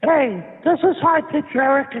Hey, this is High Pitch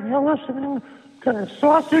Eric, and you're listening to the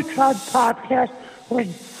Sausage Hut Podcast with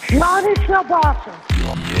Johnny Kielbasa.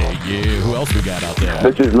 Yeah. Who else we got out there?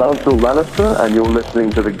 This is Lancel Lannister, and you're listening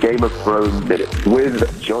to the Game of Thrones Minute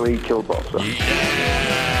with Johnny Kielbasa. Yeah,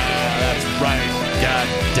 that's right. God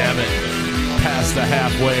damn it. Past the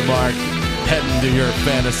halfway mark. Heading to your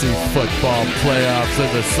fantasy football playoffs in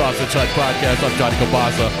the Sausage Hut Podcast. I'm Johnny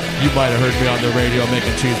Kielbasa. You might have heard me on the radio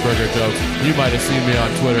making cheeseburger jokes. You might have seen me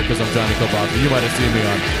on Twitter because I'm Johnny Kielbasa. You might have seen me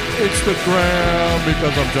on Instagram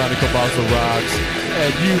because I'm Johnny Kielbasa Rocks.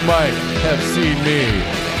 And you might have seen me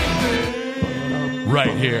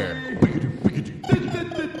right here.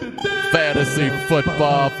 Fantasy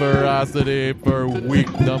football ferocity for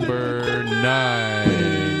week number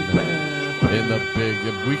 9. In the big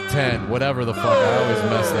week 10, whatever the fuck. I always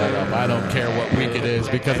mess that up. I don't care what week it is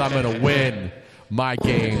because I'm going to win my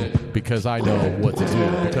game because I know what to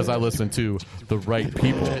do, because I listen to the right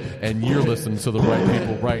people, and you're listening to the right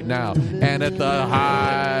people right now. And at the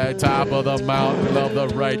high top of the mountain of the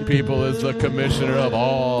right people is the commissioner of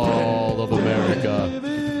all of America.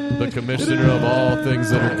 The commissioner of all things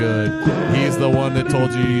that are good. He's the one that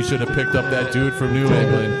told you should have picked up that dude from New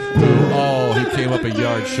England who, he came up a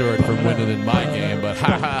yard short from winning in my game, but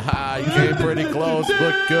he came pretty close,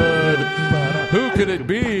 looked good. Who could it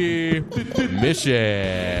be?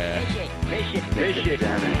 Mishy.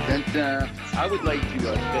 I would like to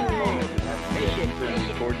spend a moment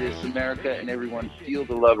for this, America, and everyone feel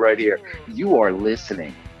the love right here. You are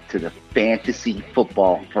listening to the Fantasy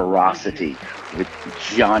Football Ferocity with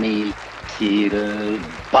Johnny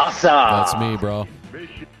Kielbasa. That's me, bro.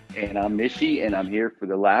 And I'm Mishy, and I'm here for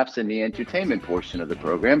the laughs and the entertainment portion of the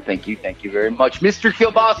program. Thank you very much. Mr.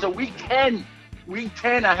 Kielbasa, week 10. Week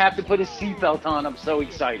 10, I have to put a seatbelt on. I'm so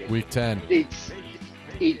excited. Week 10.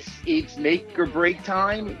 It's make or break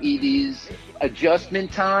time. It is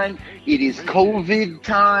adjustment time. It is COVID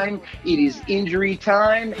time. It is injury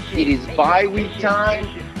time. It is bye week time.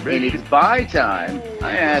 And it's bye time.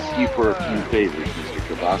 I ask you for a few favors,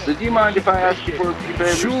 Mr. Kielbasa. Do you mind if I ask you for a few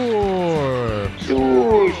favors? Sure.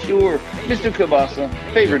 Mr. Kielbasa,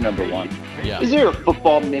 favor number 1. Yeah. Is there a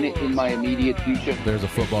football minute in my immediate future? There's a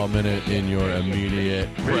football minute in your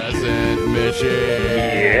immediate present, Mishy.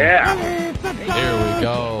 Yeah. Here we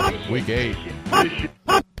go. Week 8.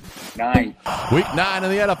 9. Week 9 in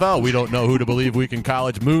the NFL. We don't know who to believe. Week in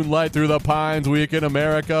college. Moonlight through the pines. Week in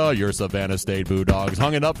America. Your Savannah State Bulldogs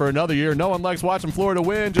hung it up for another year. No one likes watching Florida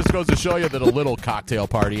win. Just goes to show you that a little cocktail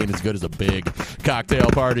party ain't as good as a big cocktail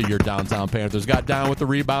party. Your downtown Panthers got down with the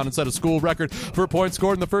rebound and set a school record for points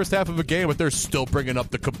scored in the first half of a game, but they're still bringing up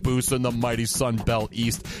the caboose in the mighty Sun Belt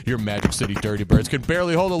East. Your Magic City Dirty Birds can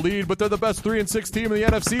barely hold a lead, but they're the best 3-6 team in the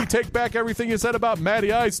NFC. Take back everything you said about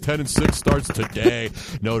Matty Ice. 10-6 starts today.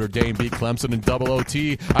 Notre Dame beat Clemson in double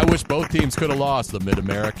OT. I wish both teams could have lost. The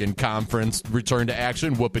Mid-American Conference returned to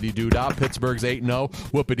action. Whoopity-doo-dah. Pittsburgh's 8-0.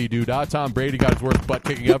 Whoopity-doo-dah. Tom Brady got his worst butt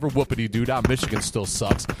kicking ever. Whoopity-doo-dah. Michigan still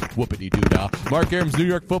sucks. Whoopity-doo-dah. Mark Aaron's New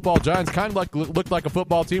York Football Giants kind of looked like a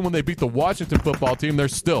football team when they beat the Washington football team. They're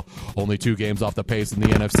still only 2 games off the pace in the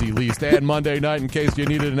NFC least. And Monday night, in case you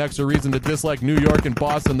needed an extra reason to dislike New York and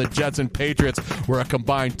Boston, the Jets and Patriots were a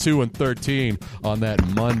combined 2-13 on that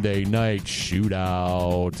Monday night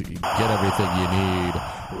shootout. Get everything you need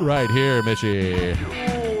right here, Mishy.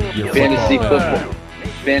 Your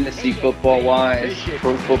Fantasy football wise,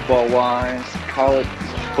 pro football wise, college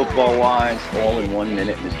football wise, all in 1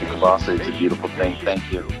 minute, Mr. Kielbasa. It's a beautiful thing.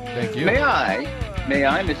 Thank you. Thank you. May I,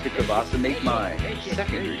 Mr. Kielbasa, make my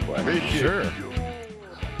second request? Sure.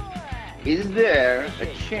 Is there a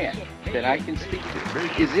chance that I can speak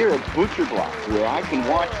to? Is there a butcher block where I can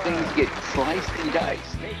watch things get sliced and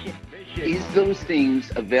diced? Is those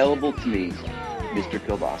things available to me, Mr.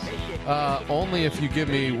 Kielbasa? Only if you give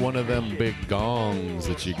me one of them big gongs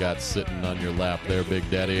that you got sitting on your lap there, Big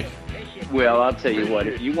Daddy. Well, I'll tell you what.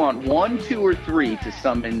 If you want 1, 2, or 3 to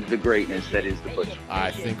summon the greatness that is the butcher.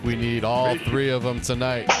 I think we need all 3 of them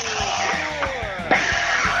tonight.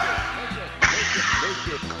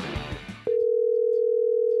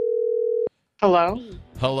 Hello?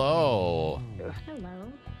 Hello.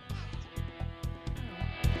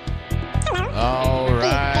 All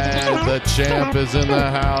right, the champ is in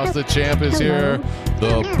the house. The champ is here.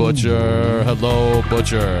 The butcher. Hello,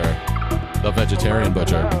 butcher. The vegetarian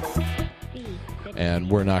butcher. And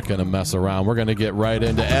we're not going to mess around. We're going to get right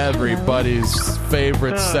into everybody's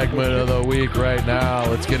favorite segment of the week right now.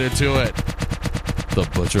 Let's get into it. The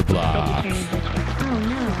Butcher Block.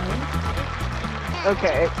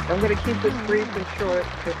 Okay, I'm going to keep this brief and short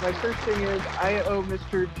because my first thing is I owe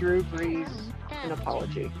Mr. Drew Brees an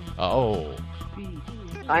apology. Oh.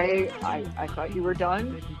 I thought you were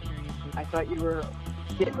done. I thought you were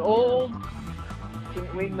getting old,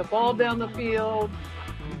 winging the ball down the field.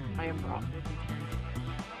 I am wrong.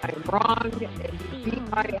 I am wrong, and you beat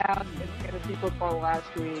my ass in fantasy football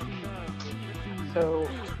last week. So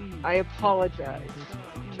I apologize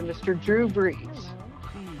to Mr. Drew Brees,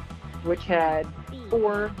 which had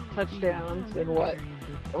 4 touchdowns and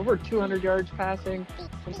over 200 yards passing,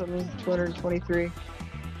 something 223.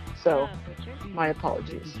 So my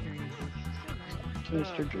apologies to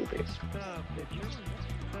Mr. Drew Brees.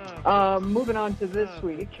 Moving on to this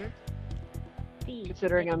week,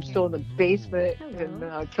 considering I'm still in the basement in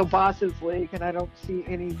Kilbas's league and I don't see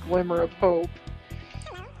any glimmer of hope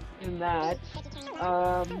in that.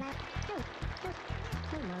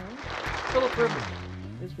 Philip Rivers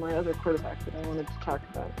is my other quarterback that I wanted to talk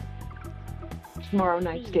about. Tomorrow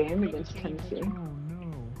night's game against Tennessee.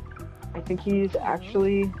 I think he's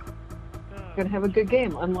actually going to have a good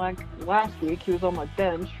game. Unlike last week, he was on my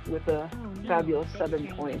bench with a fabulous 7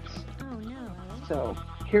 points. So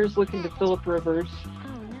here's looking to Philip Rivers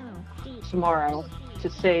tomorrow to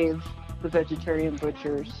save the vegetarian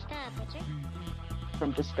butchers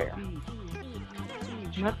from despair.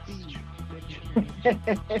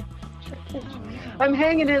 I'm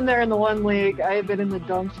hanging in there in the one league. I have been in the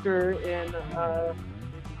dumpster in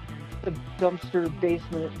the dumpster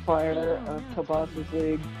basement fire of Kilbas's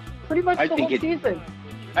league pretty much the whole season.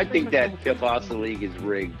 I think that Kielbasa League is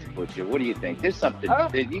rigged, Butcher. What do you think? There's something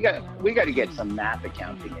we got to get some math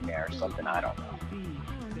accounting in there or something. I don't know.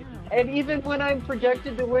 And even when I'm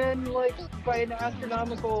projected to win, like by an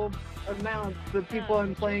astronomical amount, the people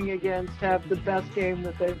I'm playing against have the best game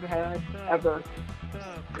that they've had ever.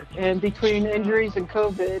 And between injuries and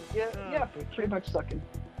COVID, yeah, pretty much sucking.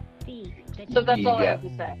 So that's all I have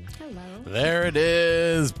to say. There it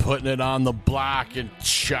is, putting it on the block and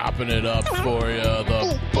chopping it up for you.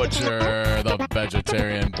 The butcher, the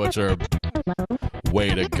vegetarian butcher.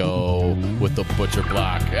 Way to go with the butcher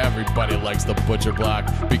block. Everybody likes the butcher block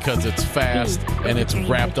because it's fast and it's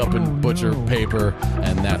wrapped up in butcher paper,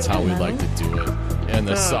 and that's how we like to do it in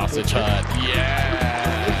the Sausage Hut.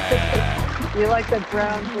 Yeah! You like that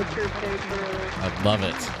brown butcher paper? I love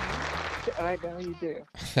it. I know you do.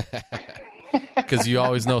 Because you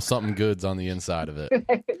always know something good's on the inside of it.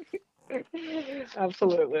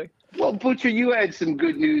 Absolutely. Well, Butcher, you had some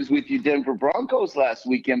good news with your Denver Broncos last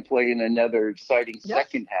weekend playing another exciting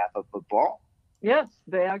second half of football. Yes,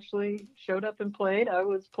 they actually showed up and played. I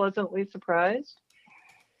was pleasantly surprised.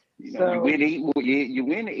 You win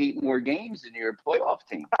 8 more games and you're a playoff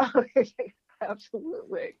team.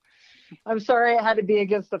 Absolutely. I'm sorry it had to be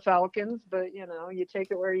against the Falcons, but, you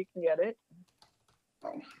take it where you can get it.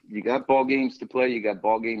 You got ball games to play. You got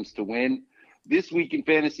ball games to win. This week in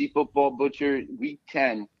fantasy football, Butcher, week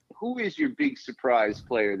 10, who is your big surprise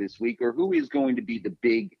player this week, or who is going to be the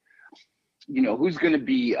big, who's going to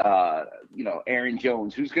be, Aaron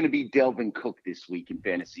Jones? Who's going to be Delvin Cook this week in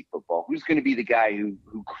fantasy football? Who's going to be the guy who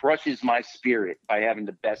crushes my spirit by having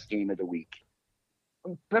the best game of the week?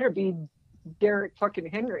 Better be Derek fucking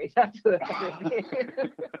Henry. That's what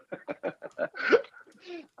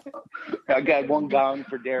I got one gong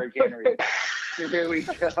for Derrick Henry. Here we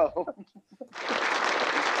go.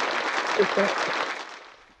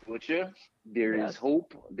 Butcher, there is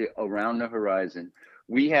hope around the horizon.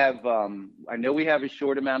 We have, I know we have a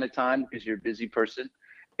short amount of time because you're a busy person,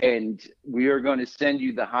 and we are going to send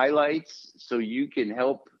you the highlights so you can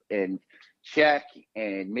help and check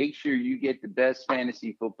and make sure you get the best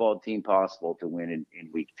fantasy football team possible to win in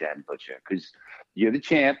week 10, Butcher, because you're the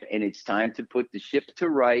champ and it's time to put the ship to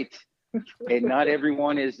right. And not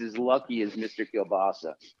everyone is as lucky as Mr.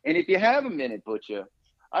 Kielbasa. And if you have a minute, Butcher,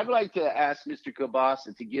 I'd like to ask Mr.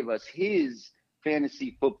 Kielbasa to give us his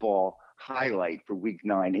fantasy football highlight for week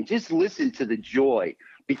 9 and just listen to the joy,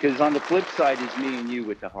 because on the flip side is me and you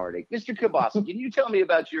with the heartache. Mr. Kielbasa, can you tell me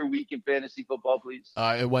about your week in fantasy football, please?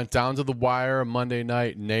 It went down to the wire Monday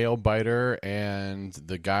night, nail biter, and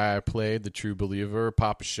the guy I played, the true believer,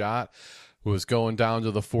 Papa Shot, was going down to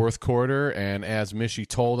the fourth quarter, and as Mishy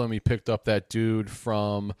told him, he picked up that dude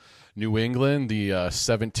from New England, the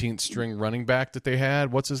 17th string running back that they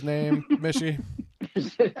had. What's his name, Mishy?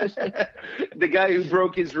 The guy who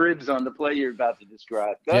broke his ribs on the play you're about to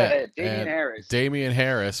describe. Go ahead, Damian Harris. Damian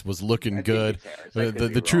Harris was looking good.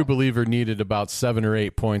 The true believer needed about 7 or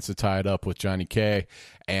 8 points to tie it up with Johnny K,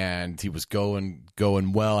 and he was going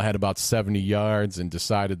well, had about 70 yards, and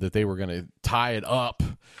decided that they were going to tie it up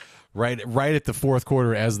right at the fourth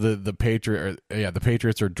quarter as the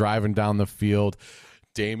Patriots are driving down the field.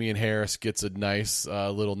 Damian Harris gets a nice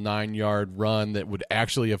little 9-yard run that would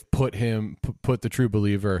actually have put the true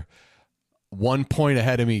believer 1 point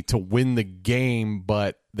ahead of me to win the game,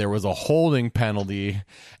 but there was a holding penalty,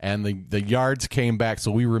 and the yards came back,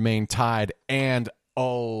 so we remained tied. And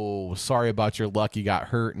sorry about your luck. You got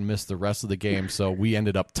hurt and missed the rest of the game, so we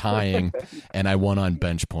ended up tying, and I won on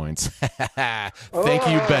bench points. Thank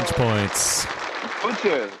you, bench points.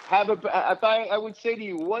 Butcher, I would say to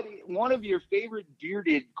you, what one of your favorite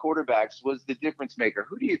bearded quarterbacks was the difference maker?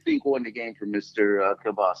 Who do you think won the game for Mr.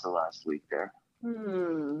 Kielbasa last week there?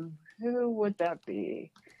 Who would that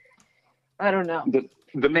be? I don't know.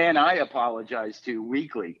 The man I apologize to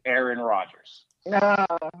weekly, Aaron Rodgers. Yeah.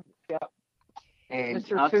 And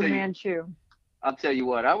Mr. Fu Manchu. I'll tell you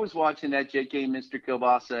what, I was watching that Jet game, Mr.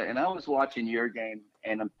 Kielbasa, and I was watching your game,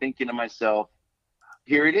 and I'm thinking to myself,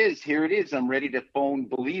 here it is. I'm ready to phone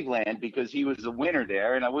Believe Land because he was the winner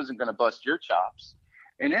there, and I wasn't going to bust your chops.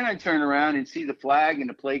 And then I turn around and see the flag and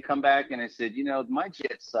the play come back, and I said, my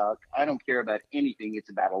Jets suck. I don't care about anything. It's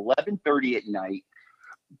about 11:30 at night.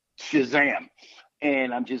 Shazam.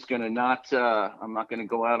 And I'm just going to I'm not going to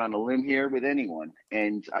go out on a limb here with anyone.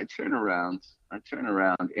 And I turn around,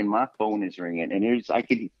 and my phone is ringing. And I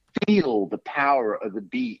could feel the power of the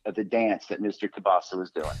beat of the dance that Mr. Kielbasa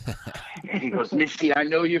was doing. And he goes, Mishy, I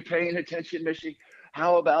know you're paying attention, Mishy.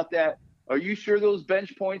 How about that? Are you sure those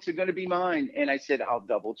bench points are going to be mine? And I said, I'll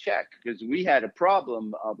double check, because we had a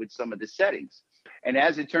problem with some of the settings. And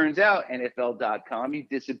as it turns out, NFL.com, he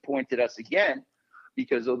disappointed us again.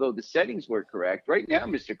 Because although the settings were correct, right now,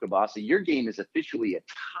 Mr. Kielbasa, your game is officially a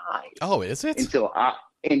tie. Oh, is it?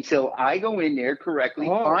 Until I go in there correctly,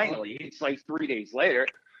 finally, it's like 3 days later,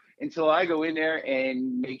 until I go in there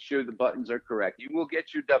and make sure the buttons are correct. You will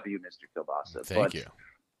get your W, Mr. Kielbasa. Thank you.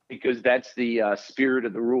 Because that's the spirit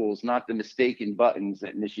of the rules, not the mistaken buttons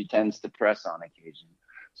that Mishy tends to press on occasion.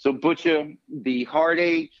 So, Butcher, the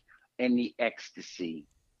heartache and the ecstasy.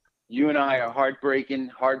 You and I are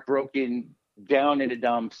heartbroken, down in the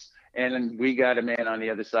dumps, and we got a man on the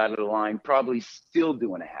other side of the line probably still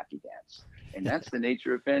doing a happy dance. And that's the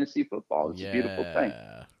nature of fantasy football. It's a beautiful thing.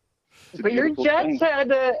 But your Jets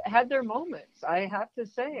had their moments. I have to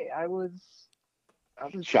say, I was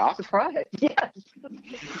shocked, surprised. Yes,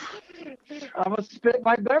 I almost spit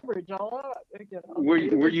my beverage all out. Were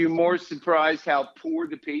you more surprised how poor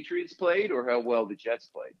the Patriots played, or how well the Jets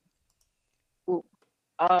played?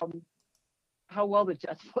 How well the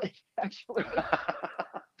Jets played, actually.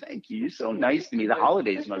 Thank you. You're so nice to me. The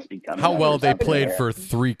holidays must be coming. How well they played for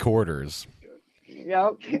 3 quarters.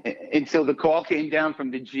 Yep. Until the call came down from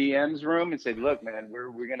the GM's room and said, "Look, man,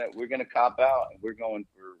 we're gonna cop out, and we're going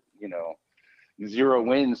for 0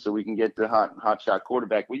 wins so we can get the hot shot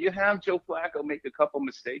quarterback. Will you have Joe Flacco make a couple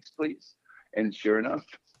mistakes, please?" And sure enough.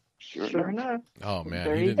 Oh, man,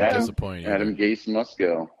 there he you didn't go. disappoint you. Adam Gase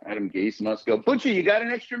must go. Butcher, you got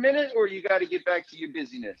an extra minute, or you got to get back to your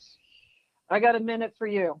busyness? I got a minute for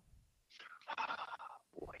you.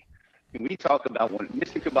 Boy, can we talk about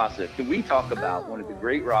Mr. Kielbasa, can we talk about one of the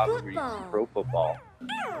great rivalries in pro football?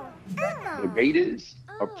 The Raiders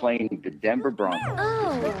are playing the Denver Broncos.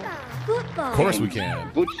 Of course we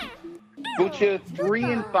can. Butcher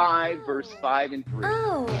 3-5 versus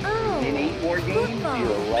 5-3. In 8 more games,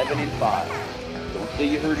 you're 11-5. Don't say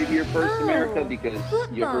you heard it here first, America, because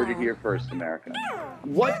you heard it here first, America.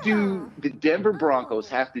 What do the Denver Broncos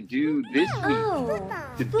have to do this week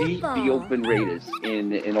to beat the Oakland Raiders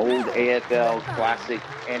in an old AFL classic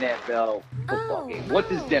NFL football game? What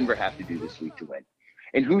does Denver have to do this week to win?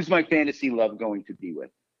 And who's my fantasy love going to be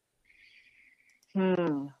with?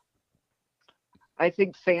 I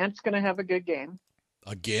think Fant's going to have a good game.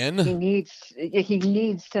 Again? He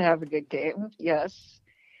needs to have a good game. Yes.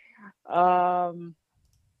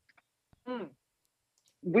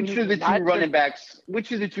 Which of the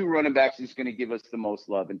two running backs is going to give us the most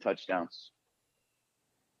love and touchdowns?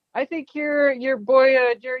 I think your boy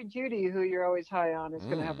Jerry Jeudy, who you're always high on, is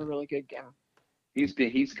going to have a really good game.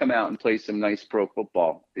 He's come out and played some nice pro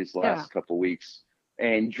football these last couple weeks.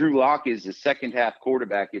 And Drew Lock is the second half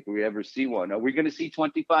quarterback if we ever see one. Are we going to see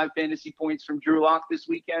 25 fantasy points from Drew Lock this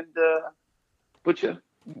weekend, Butcher?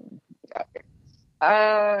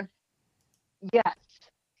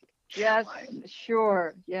 Yes,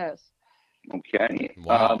 sure, yes. Okay.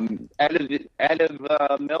 Wow. Out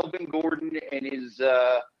of Melvin Gordon and his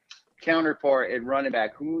counterpart at running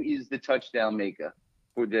back, who is the touchdown maker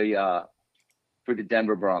for the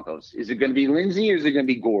Denver Broncos? Is it going to be Lindsey or is it going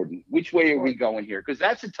to be Gordon? Which way are we going here? Because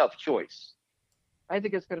that's a tough choice. I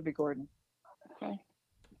think it's going to be Gordon.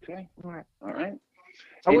 Okay. All right. All right.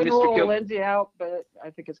 I Hey, wouldn't Mr. rule Lindsey out, but I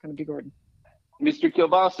think it's going to be Gordon. Mr.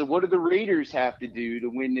 Kilbasa, what do the Raiders have to do to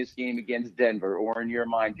win this game against Denver? Or in your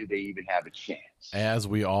mind, do they even have a chance? As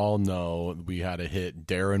we all know, we had to hit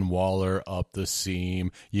Darren Waller up the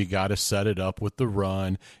seam. You got to set it up with the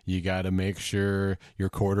run. You got to make sure your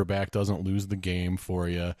quarterback doesn't lose the game for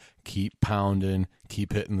you. Keep pounding,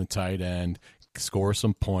 keep hitting the tight end, score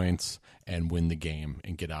some points, and win the game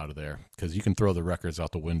and get out of there. Because you can throw the records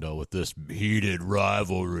out the window with this heated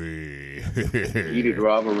rivalry. Heated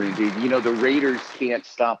rivalry, dude. You know, the Raiders can't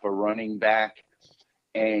stop a running back.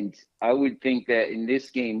 And I would think that in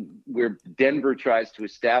this game where Denver tries to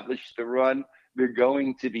establish the run, they're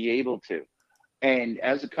going to be able to. And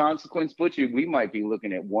as a consequence, Butcher, we might be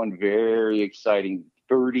looking at one very exciting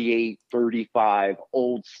 38-35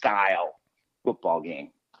 old style football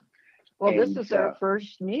game. Well, this is our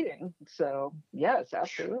first meeting, so yes,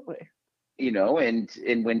 absolutely. You know, and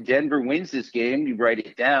when Denver wins this game, you write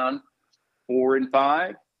it down,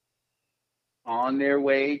 4-5, on their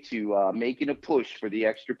way to making a push for the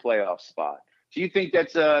extra playoff spot. Do you think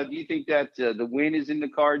that the win is in the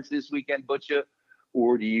cards this weekend, Butcher,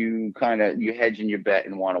 or do you you hedging your bet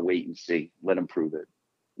and want to wait and see, let them prove it?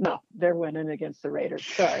 No, they're winning against the Raiders.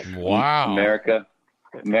 Sorry. Wow, America,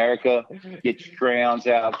 get your crayons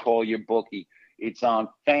out, call your bookie. It's on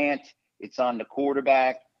Fant. It's on the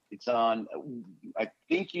quarterback. It's on, I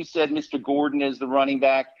think you said Mr. Gordon is the running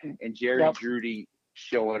back, and Jerry Drudy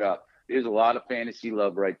showing up. There's a lot of fantasy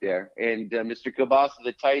love right there. And Mr. Kielbasa,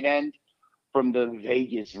 the tight end from the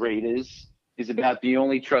Vegas Raiders, is about the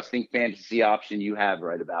only trusting fantasy option you have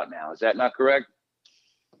right about now. Is that not correct?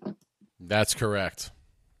 That's correct.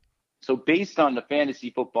 So based on the fantasy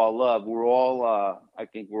football love, we're all, I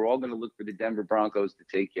think we're all going to look for the Denver Broncos to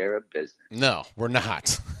take care of business. No, we're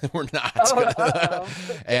not. We're not.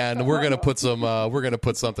 And we're going to put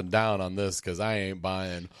something down on this because I ain't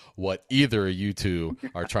buying what either of you two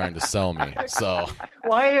are trying to sell me. So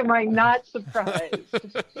why am I not surprised?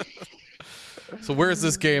 So where's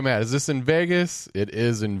this game at? Is this in Vegas? It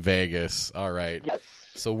is in Vegas. All right. Yes.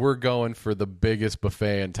 So we're going for the biggest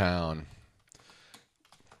buffet in town.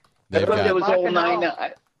 I thought that was all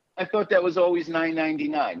I thought that was always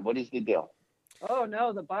 $9.99. What is the deal? Oh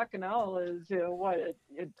no, the Bacchanal is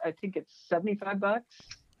I think it's $75.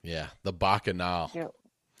 Yeah, the Bacchanal.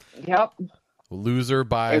 Yep. Loser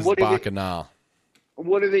buys Bacchanal.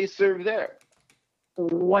 What do they serve there?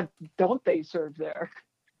 What don't they serve there?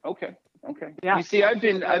 Okay. Yeah. You see, I've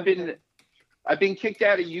been kicked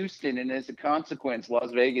out of Houston, and as a consequence,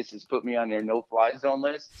 Las Vegas has put me on their no-fly zone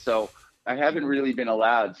list. So I haven't really been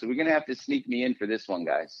allowed. So we're gonna have to sneak me in for this one,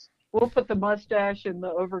 guys. We'll put the mustache and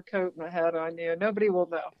the overcoat and the hat on you. Nobody will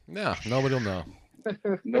know. No, nobody will know.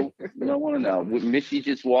 No one will know. Mishy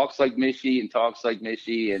just walks like Mishy and talks like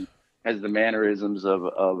Mishy and has the mannerisms of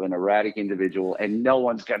an erratic individual, and no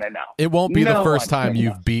one's gonna know. It won't be the first time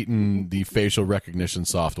you've beaten the facial recognition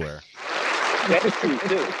software. That's true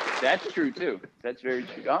too. That's very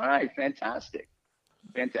true. All right, fantastic.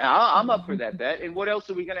 I'm up for that bet. And what else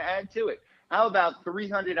are we going to add to it? How about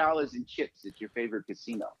 $300 in chips at your favorite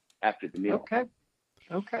casino after the meal?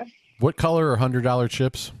 Okay. What color are $100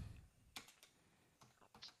 chips?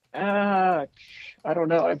 I don't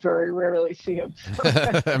know. I very rarely see them.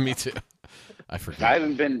 Me too. I forget. I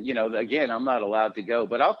haven't been, again, I'm not allowed to go,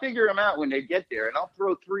 but I'll figure them out when they get there, and I'll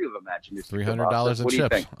throw 3 of them at you, Mr. $300 in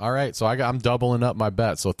chips. All right, so I'm doubling up my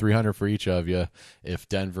bet, so $300 for each of you if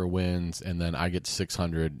Denver wins, and then I get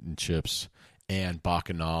 $600 in chips and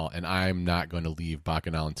Bacchanal, and I'm not going to leave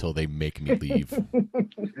Bacchanal until they make me leave. I'm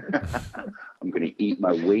going to eat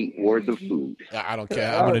my weight worth of food. I don't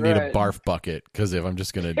care. I'm going to need a barf bucket because if I'm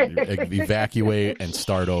just going to evacuate and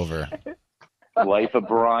start over. Life of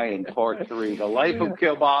Brian, Part 3. The Life of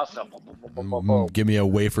Kielbasa. Give me a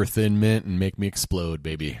wafer thin mint and make me explode,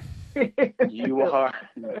 baby. You are.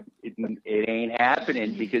 It ain't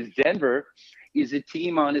happening because Denver is a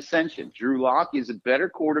team on ascension. Drew Lock is a better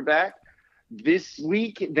quarterback this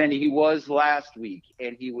week than he was last week,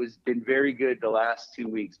 and he was been very good the last 2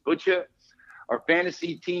 weeks. Butcher, our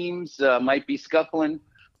fantasy teams might be scuffling,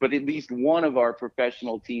 but at least one of our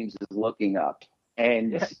professional teams is looking up.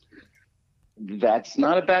 And that's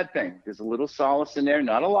not a bad thing. There's a little solace in there.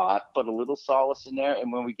 Not a lot, but a little solace in there.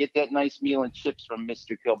 And when we get that nice meal and chips from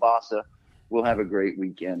Mr. Kielbasa, we'll have a great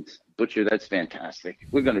weekend. Butcher, that's fantastic.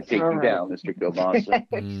 We're going to take you down, Mr. Kielbasa.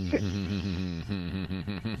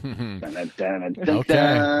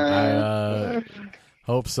 Okay. I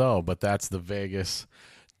hope so, but that's the Vegas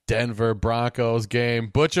Denver Broncos game.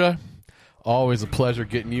 Butcher, always a pleasure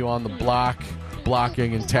getting you on the block,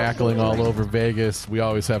 blocking and tackling all over Vegas. We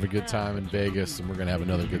always have a good time in Vegas, and we're going to have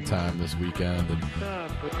another good time this weekend.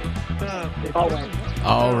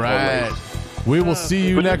 All right. We will see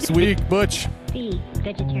you next week, Butch.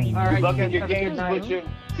 Vegetarian. All right, Good luck you in your have a good games, night. Butcher.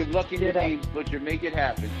 Good luck in your Ditto. games, Butcher. Make it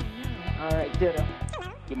happen. All right, ditto.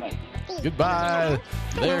 Good night. Goodbye.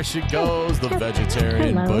 There she goes, the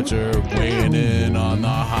vegetarian Hello. butcher, weighing in on the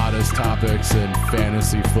hottest topics in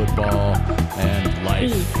fantasy football and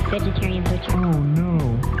life. Vegetarian butcher. Oh no.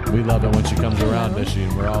 We love it when she comes around, Mishy,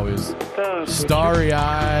 and we're always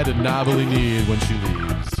starry-eyed and knobbly-kneed when she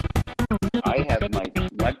leaves. I have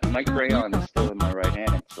my crayon is still in my right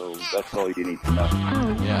hand, so that's all you need to know.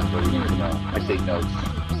 Yeah. That's all you need to know. I take notes.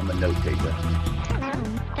 I'm a note taker.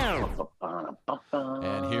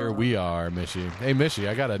 And here we are, Mishy. Hey, Mishy,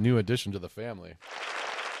 I got a new addition to the family.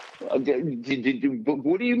 What do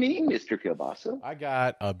you mean, Mr. Kielbasa? I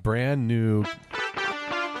got a brand new...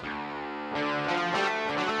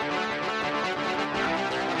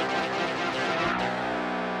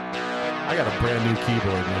 I got a brand new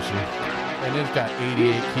keyboard, Mishy. And it's got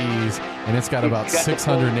 88 keys, and it's got about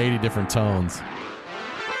 680 different tones.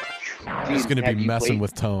 It's going to be messing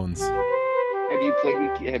with tones. Have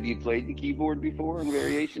you played the keyboard before in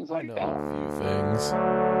variations I like know that? a few things.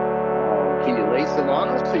 Can you lay some on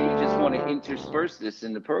us, or you just want to intersperse this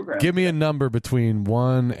in the program? Give me a number between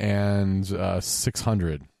 1 and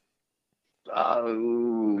 600.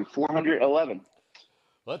 411.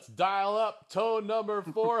 Let's dial up tone number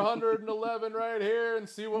 411 right here and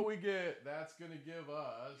see what we get. That's going to give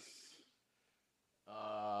us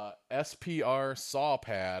SPR saw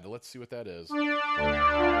pad. Let's see what that is. Oh,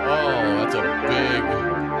 that's a big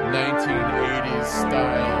 1980s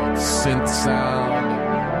style synth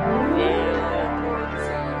sound. Very important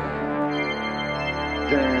sound.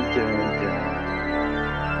 Dun, dun, dun.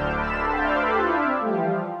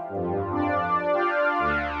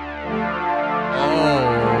 Oh,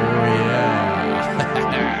 yeah.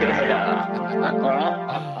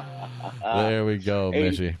 There we go, Hey,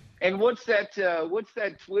 Mishy. And what's that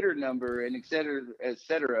Twitter number and et cetera,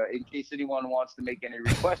 in case anyone wants to make any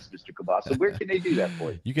requests, Mr. Kielbasa? Where can they do that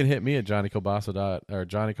for you? You can hit me at Johnny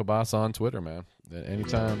Kielbasa on Twitter, man.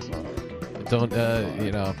 Anytime. Don't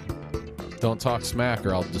don't talk smack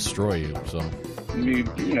or I'll destroy you. So You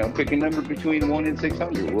pick a number between 1 and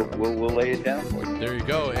 600. We'll lay it down for you. there you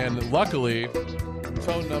go. And luckily,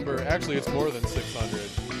 tone number actually it's more than 600,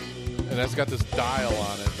 and that's got this dial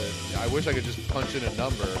on it. That I wish I could just punch in a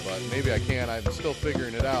number, but maybe I can't. I'm still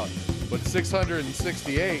figuring it out. But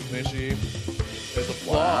 668, Mishy, is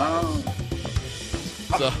applause. Wow.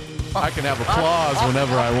 So I can have applause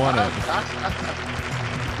whenever I want it.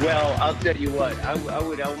 Well, I'll tell you what. I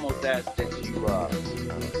would almost ask that you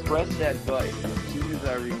press that button as soon as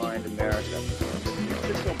I remind America.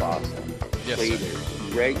 Mr. Kielbasa Yes, played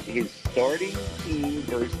sir. his starting team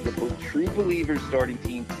versus the True Believers starting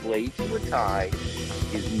team played to a tie.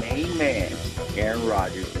 His main man, Aaron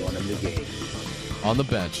Rodgers, won him the game. On the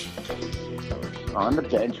bench. On the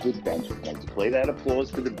bench with bench. Let's play that applause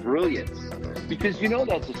for the brilliance. Because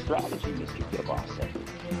that's a strategy, Mr. Kielbasa.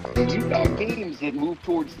 When you've got games that move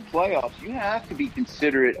towards the playoffs, you have to be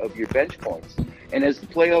considerate of your bench points. And as the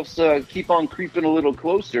playoffs keep on creeping a little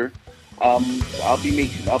closer, I'll be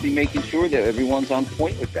making sure that everyone's on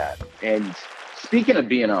point with that. And speaking of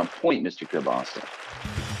being on point, Mr. Kielbasa,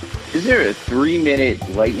 is there a 3-minute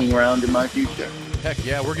lightning round in my future? Heck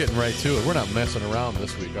yeah, we're getting right to it. We're not messing around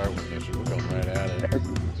this week, are we, Mishy? We're going right at it.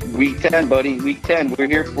 Week 10, buddy. Week 10. We're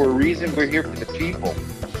here for a reason. We're here for the people.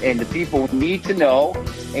 And the people need to know,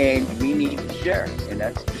 and we need to share. And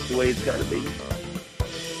that's just the way it's got to be.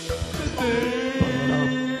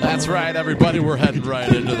 That's right, everybody. We're heading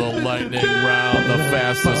right into the lightning round, the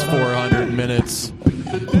fastest 400 minutes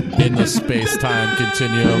in the space-time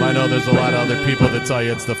continuum. I know there's a lot of other people that tell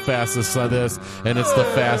you it's the fastest of this and it's the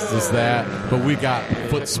fastest that, but we got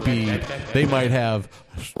foot speed. They might have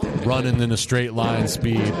running in a straight line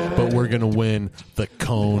speed, but we're going to win the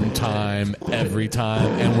cone time every time,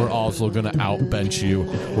 and we're also going to out-bench you.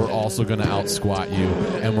 We're also going to out-squat you,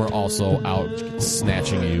 and we're also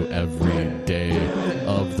out-snatching you every day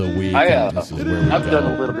of the week. This is where we I've go. done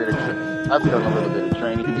a little bit of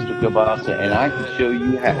training, Mr. Kielbasa, and I can show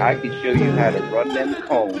you how to run them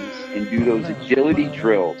cones and do those agility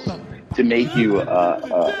drills to make you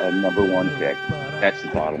a number one pick. That's the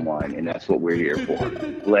bottom line, and that's what we're here for.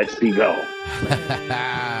 Let's go.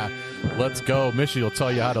 Let's go. Mishy will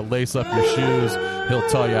tell you how to lace up your shoes. He'll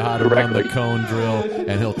tell you how to run the cone drill,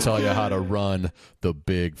 and he'll tell you how to run the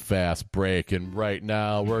big fast break. And right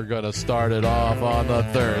now, we're going to start it off on the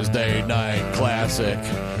Thursday Night Classic.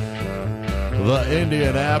 The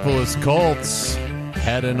Indianapolis Colts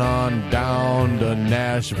heading on down to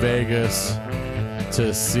Nash Vegas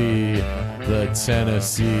to see the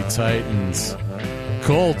Tennessee Titans.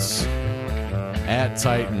 Colts at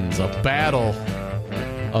Titans. A battle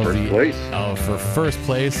of for first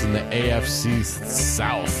place in the AFC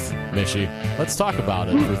South, Mishy. Let's talk about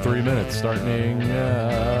it for 3 minutes, starting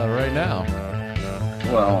right now.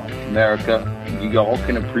 Well, America, you all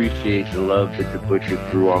can appreciate the love that the Butcher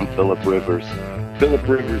threw on Phillip Rivers. Phillip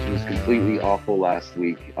Rivers was completely awful last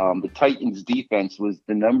week. The Titans' defense was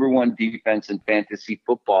the number one defense in fantasy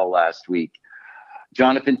football last week.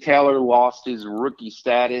 Jonathan Taylor lost his rookie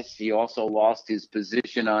status. He also lost his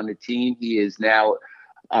position on the team. He is now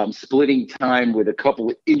splitting time with a couple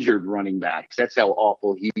of injured running backs. That's how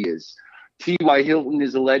awful he is. T.Y. Hilton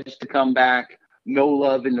is alleged to come back. No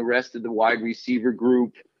love in the rest of the wide receiver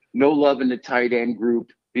group. No love in the tight end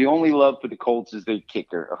group. The only love for the Colts is their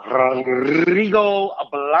kicker, Rodrigo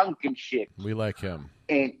Blankenship. We like him.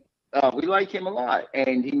 And we like him a lot.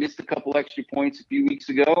 And he missed a couple extra points a few weeks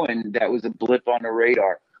ago, and that was a blip on the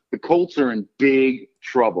radar. The Colts are in big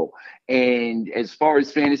trouble. And as far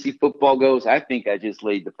as fantasy football goes, I think I just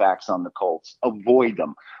laid the facts on the Colts. Avoid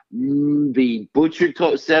them. The Butcher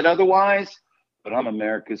said otherwise, but I'm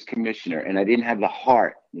America's commissioner, and I didn't have the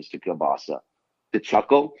heart, Mr. Kielbasa, to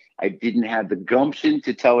chuckle. I didn't have the gumption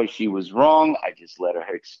to tell her she was wrong. I just let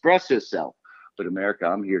her express herself. But America,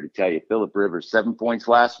 I'm here to tell you, Phillip Rivers, 7 points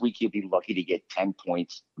last week. He'll be lucky to get 10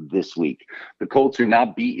 points this week. The Colts are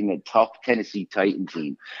not beating a tough Tennessee Titan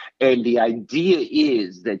team. And the idea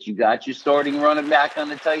is that you got your starting running back on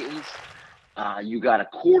the Titans. You got a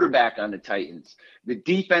quarterback on the Titans. The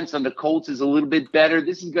defense on the Colts is a little bit better.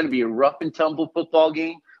 This is going to be a rough and tumble football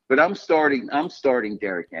game. But I'm starting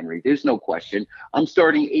Derrick Henry. There's no question. I'm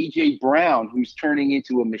starting A.J. Brown, who's turning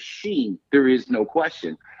into a machine. There is no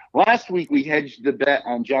question. Last week, we hedged the bet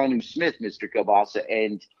on Jonnu Smith, Mr. Kielbasa,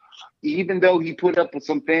 and even though he put up with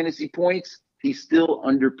some fantasy points, he's still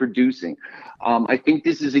underproducing. I think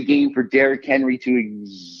this is a game for Derrick Henry to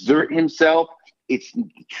exert himself. It's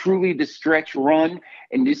truly the stretch run,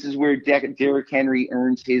 and this is where Derrick Henry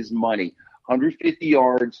earns his money. 150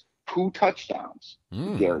 yards, 2 touchdowns.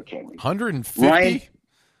 Derrick Henry. 150? Ryan,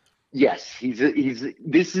 yes,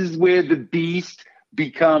 this is where the beast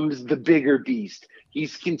becomes the bigger beast.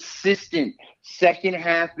 He's consistent, second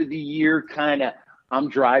half of the year kind of, I'm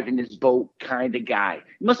driving this boat kind of guy.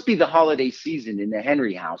 It must be the holiday season in the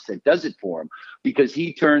Henry house that does it for him, because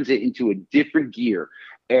he turns it into a different gear.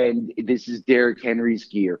 And this is Derrick Henry's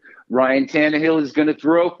gear. Ryan Tannehill is going to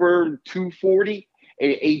throw for 240.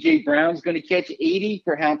 A.J. Brown's going to catch 80,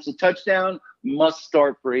 perhaps a touchdown. Must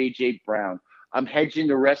start for A.J. Brown. I'm hedging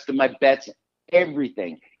the rest of my bets,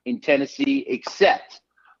 everything in Tennessee, except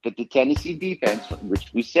that the Tennessee defense, which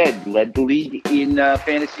we said led the league in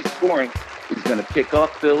fantasy scoring, is going to pick up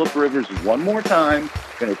Phillip Rivers one more time,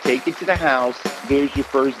 going to take it to the house. There's your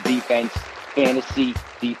first fantasy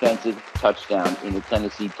defensive touchdown in the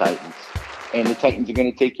Tennessee Titans. And the Titans are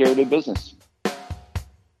going to take care of their business.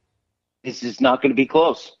 This is not going to be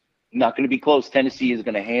close. Not going to be close. Tennessee is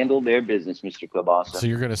going to handle their business, Mr. Kielbasa. So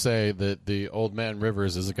you're going to say that the old man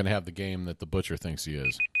Rivers isn't going to have the game that the Butcher thinks he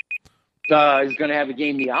is? Is going to have a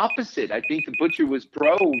game the opposite. I think the Butcher was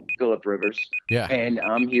pro Phillip Rivers. Yeah. And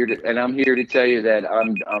I'm here to tell you that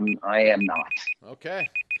I am not. Okay.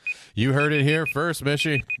 You heard it here first,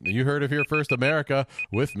 Mishy. You heard it here first, America,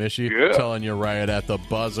 with Mishy telling you right at the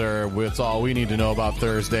buzzer. It's all we need to know about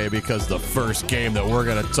Thursday, because the first game that we're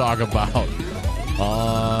going to talk about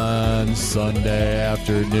on Sunday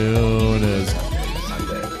afternoon is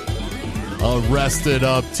a rested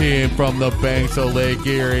up team from the banks of Lake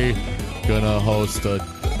Erie going to host a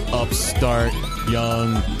upstart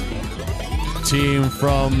young team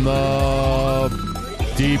from the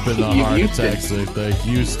deep in the heart of Texas, the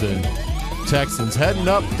Houston Texans, heading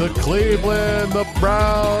up to Cleveland. The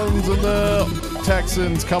Browns and the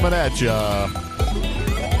Texans coming at you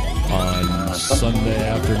on Sunday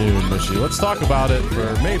afternoon, Mishy. Let's talk about it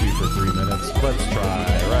for 3 minutes. Let's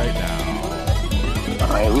try right now.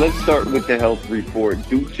 All right, let's start with the health report.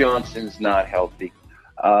 Duke Johnson's not healthy.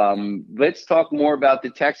 Let's talk more about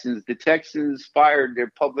the Texans. The Texans fired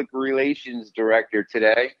their public relations director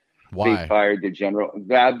today. Why? They fired the general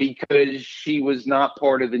because she was not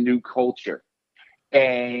part of the new culture.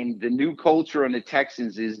 And the new culture on the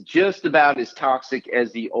Texans is just about as toxic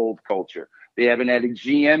as the old culture. They haven't had a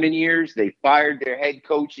GM in years. They fired their head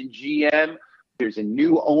coach and GM. There's a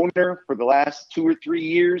new owner for the last 2 or 3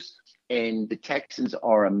 years, and the Texans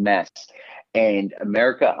are a mess. And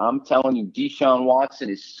America, I'm telling you, Deshaun Watson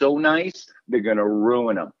is so nice, they're going to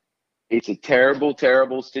ruin him. It's a terrible,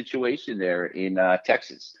 terrible situation there in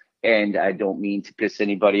Texas. And I don't mean to piss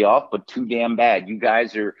anybody off, but too damn bad. You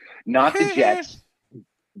guys are not the Jets.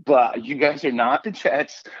 but you guys are not the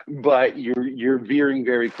Jets, but you're veering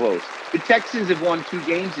very close. The Texans have won 2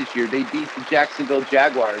 games this year. They beat the Jacksonville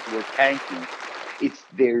Jaguars, who are tanking.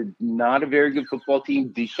 They're not a very good football team.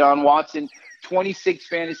 Deshaun Watson, 26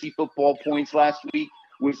 fantasy football points last week.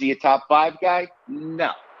 Was he a top 5 guy?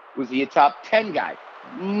 No. Was he a top 10 guy?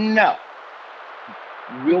 No.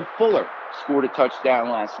 Will Fuller scored a touchdown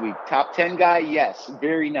last week. Top 10 guy? Yes.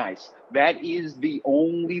 Very nice. That is the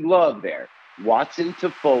only love there. Watson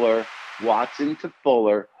to Fuller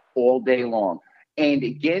all day long. And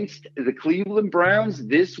against the Cleveland Browns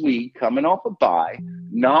this week, coming off a bye,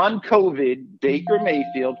 non-COVID, Baker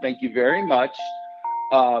Mayfield, thank you very much.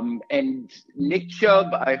 And Nick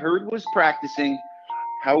Chubb, I heard, was practicing.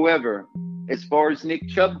 However, as far as Nick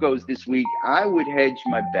Chubb goes this week, I would hedge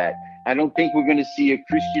my bet. I don't think we're going to see a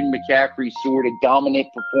Christian McCaffrey sort of dominant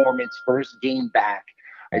performance first game back.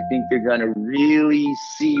 I think they're going to really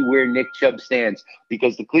see where Nick Chubb stands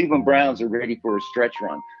because the Cleveland Browns are ready for a stretch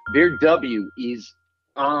run. Their W is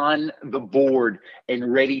on the board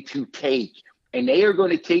and ready to take, and they are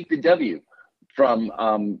going to take the W from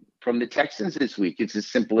the Texans this week. It's as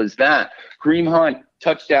simple as that. Kareem Hunt,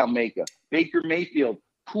 touchdown maker. Baker Mayfield,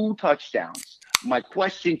 2 touchdowns. My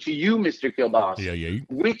question to you, Mr. Kilbasa,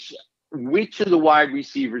 which of the wide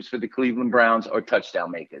receivers for the Cleveland Browns are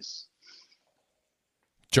touchdown makers?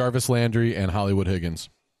 Jarvis Landry and Hollywood Higgins.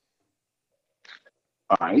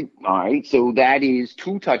 All right. So that is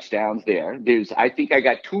 2 touchdowns there. I think I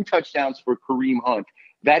got 2 touchdowns for Kareem Hunt.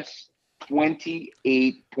 That's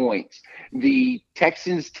 28 points. The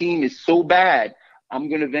Texans team is so bad, I'm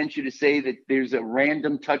going to venture to say that there's a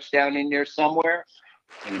random touchdown in there somewhere.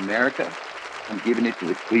 In America, I'm giving it to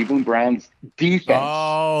the Cleveland Browns defense.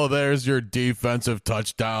 Oh, there's your defensive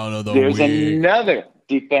touchdown of the week. There's another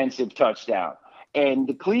defensive touchdown. And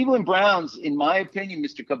the Cleveland Browns, in my opinion,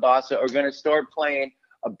 Mr. Kabasa, are going to start playing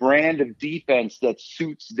a brand of defense that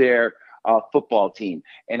suits their football team.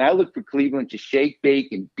 And I look for Cleveland to shake,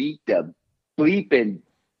 bake, and beat the bleeping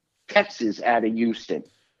Texas out of Houston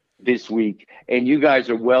this week. And you guys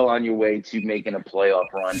are well on your way to making a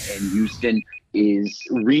playoff run. And Houston is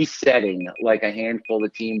resetting like a handful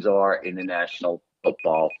of teams are in the National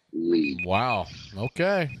Football League. Wow.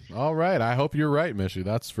 Okay. All right. I hope you're right, Mishy.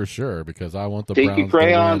 That's for sure, because I want the Browns to win.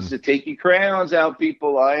 Take your crayons out,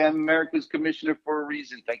 people. I am America's commissioner for a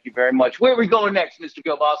reason. Thank you very much. Where are we going next, Mr.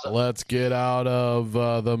 Gilbasa? Let's get out of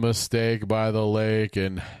the mistake by the lake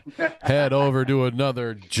and head over to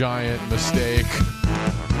another giant mistake.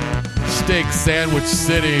 Steak Sandwich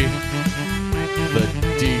City. The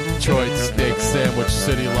Detroit Steak Sandwich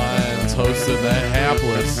City Lions hosting the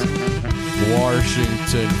hapless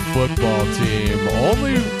Washington football team.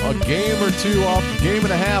 Only a game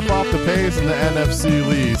and a half off the pace in the NFC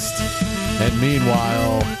East. And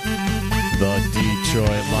meanwhile, the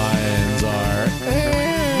Detroit Lions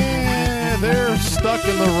they're stuck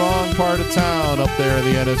in the wrong part of town up there in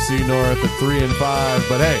the NFC North at 3-5.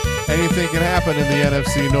 But hey, anything can happen in the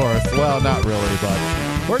NFC North. Well, not really, but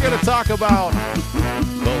we're going to talk about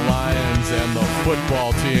the Lions and the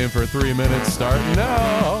football team for 3 minutes starting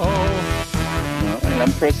now. And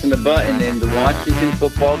I'm pressing the button, and the Washington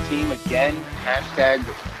football team, again, hashtag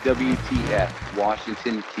WTF,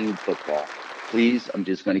 Washington Team Football. Please, I'm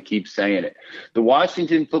just going to keep saying it. The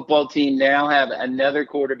Washington football team now have another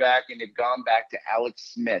quarterback, and they've gone back to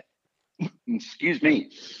Alex Smith. Excuse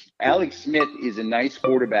me. Alex Smith is a nice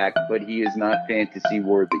quarterback, but he is not fantasy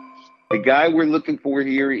worthy. The guy we're looking for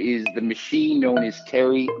here is the machine known as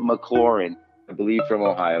Terry McLaurin, I believe from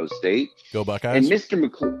Ohio State. Go Buckeyes. And Mr.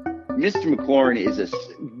 McLaurin is a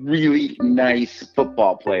really nice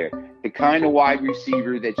football player, the kind of wide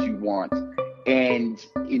receiver that you want. And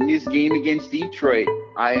in this game against Detroit,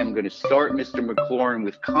 I am going to start Mr. McLaurin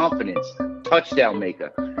with confidence, touchdown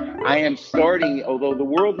maker. I am starting, although the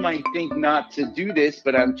world might think not to do this,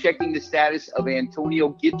 but I'm checking the status of Antonio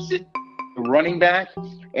Gibson, the running back,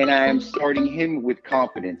 and I am starting him with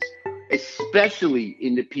confidence, especially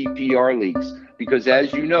in the PPR leagues, because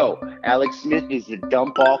as you know, Alex Smith is the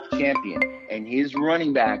dump-off champion, and his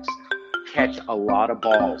running backs catch a lot of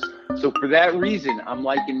balls. So for that reason, I'm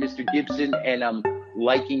liking Mr. Gibson and I'm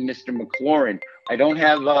liking Mr. McLaurin. I don't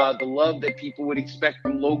have the love that people would expect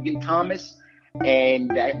from Logan Thomas, and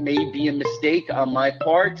that may be a mistake on my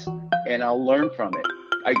part, and I'll learn from it.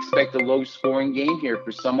 I expect a low-scoring game here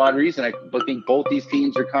for some odd reason. I think both these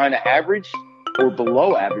teams are kind of average or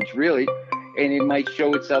below average, really, and it might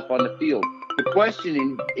show itself on the field. The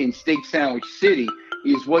question in Steak Sandwich City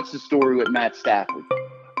is, what's the story with Matt Stafford?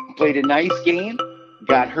 Played a nice game,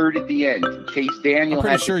 got hurt at the end. Chase Daniel. I'm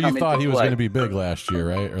pretty sure you thought he was going to be big last year,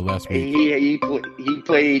 right? Or last week? He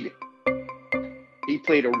played He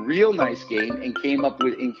played a real nice game and came up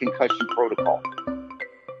with in concussion protocol.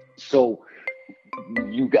 So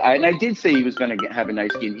and I did say he was going to have a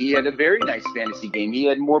nice game. He had a very nice fantasy game. He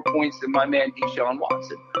had more points than my man Deshaun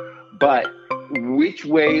Watson. But which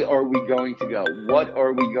way are we going to go? What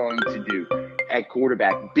are we going to do at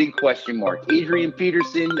quarterback? Big question mark. Adrian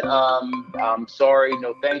Peterson, I'm sorry,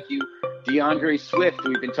 no thank you. DeAndre Swift,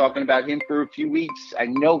 we've been talking about him for a few weeks. I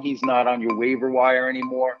know he's not on your waiver wire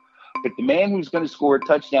anymore. But the man who's going to score a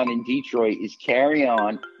touchdown in Detroit is carry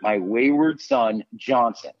on my wayward son,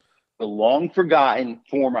 Johnson. The long-forgotten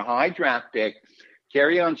former high draft pick,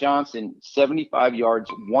 Kerryon Johnson, 75 yards,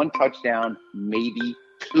 1 touchdown, maybe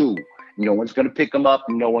 2. No one's going to pick him up.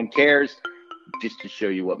 No one cares. Just to show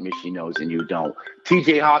you what Michi knows and you don't.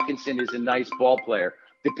 T.J. Hawkinson is a nice ball player.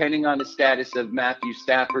 Depending on the status of Matthew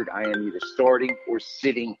Stafford, I am either starting or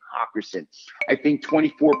sitting Hawkinson. I think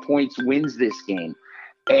 24 points wins this game.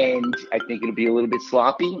 And I think it'll be a little bit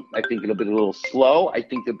sloppy. I think it'll be a little slow. I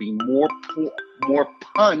think there'll be more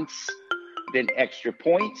punts than extra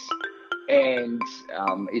points. And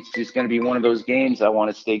it's just going to be one of those games. I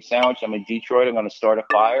want a steak sandwich. I'm in Detroit. I'm going to start a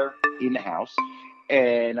fire in the house.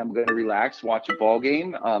 And I'm going to relax, watch a ball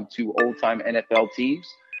game, 2 old-time NFL teams,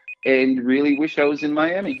 and really wish I was in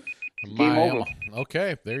Miami. Game over.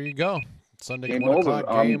 Okay, there you go. Sunday Game 1 over.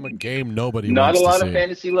 o'clock game, a game nobody not wants a lot to of see.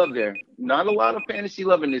 fantasy love there. Not a lot of fantasy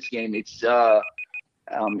love in this game. It's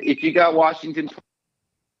if you got Washington,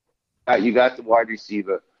 you got the wide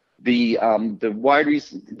receiver. The wide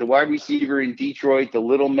receiver in Detroit, the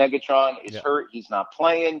little Megatron, is hurt. He's not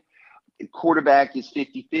playing. The quarterback is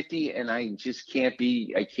 50-50, and I just can't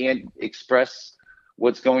express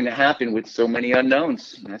what's going to happen with so many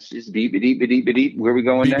unknowns. That's just beep. Where are we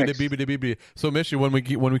going next? So, Michi, when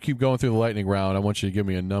we keep going through the lightning round, I want you to give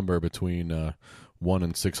me a number between 1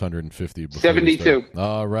 and 650. 72.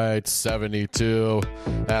 All right, 72.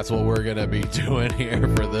 That's what we're going to be doing here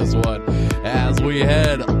for this one as we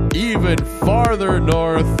head even farther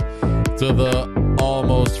north to the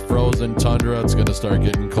almost frozen tundra. It's going to start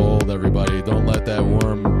getting cold, everybody. Don't let that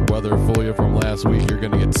warm weather fool you from last week. You're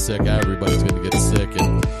going to get sick. Everybody's going to get sick.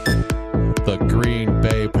 And the Green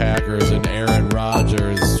Bay Packers and Aaron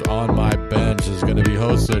Rodgers on my bench is going to be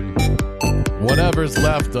hosting whatever's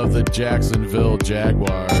left of the Jacksonville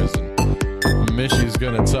Jaguars. Michi's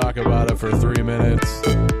going to talk about it for 3 minutes,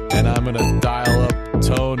 and I'm going to dial up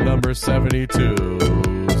tone number 72.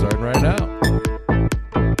 Starting right now.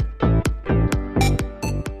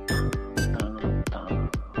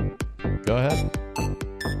 Go ahead.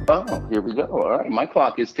 Oh, here we go. All right. My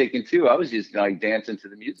clock is ticking too. I was just dancing to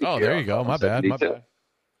the music. Oh, here. there you go. My bad.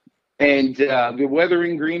 And the weather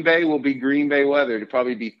in Green Bay will be Green Bay weather. It'll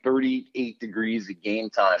probably be 38 degrees at game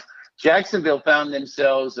time. Jacksonville found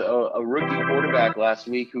themselves a rookie quarterback last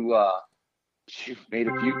week who made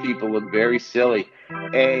a few people look very silly.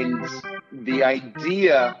 And the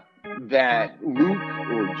idea that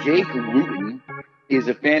Jake Luton is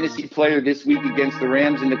a fantasy player this week against the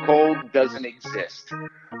Rams in the cold doesn't exist.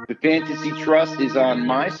 The fantasy trust is on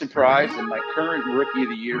my surprise and my current Rookie of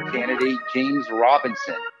the Year candidate, James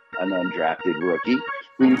Robinson, an undrafted rookie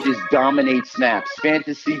who just dominates snaps.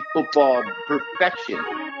 Fantasy football perfection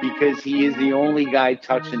because he is the only guy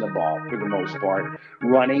touching the ball for the most part,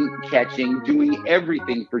 running, catching, doing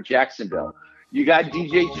everything for Jacksonville. You got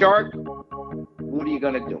DJ Chark. What are you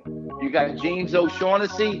going to do? You got James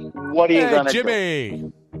O'Shaughnessy. What are you going to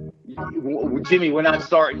do? Jimmy, we're not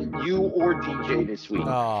starting you or DJ this week.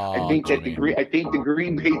 I think the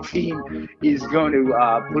Green Bay team is going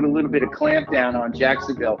to put a little bit of clamp down on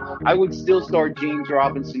Jacksonville. I would still start James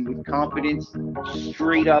Robinson with confidence,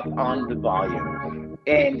 straight up on the volume.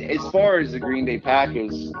 And as far as the Green Bay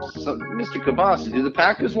Packers, so Mr. Cabasa, do the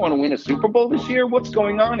Packers want to win a Super Bowl this year? What's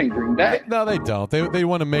going on in Green Bay? No, they don't. They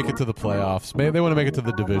want to make it to the playoffs. Maybe they want to make it to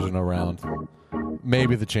the divisional round.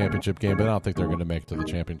 Maybe the championship game, but I don't think they're going to make it to the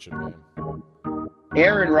championship game.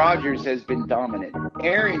 Aaron Rodgers has been dominant.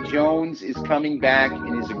 Aaron Jones is coming back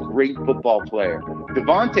and is a great football player.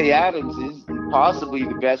 Devontae Adams is possibly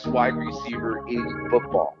the best wide receiver in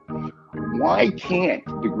football. Why can't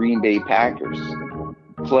the Green Bay Packers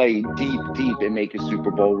play deep and make a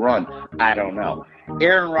Super Bowl run? I don't know.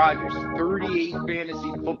 Aaron Rodgers, 38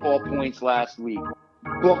 fantasy football points last week.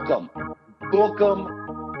 Book them.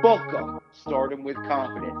 Start him with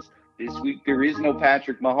confidence. This week there is no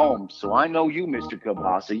Patrick Mahomes, so I know you, Mr.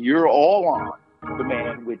 Cabasa. You're all on the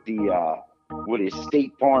man with the with his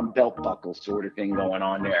State Farm belt buckle sort of thing going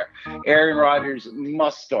on there. Aaron Rodgers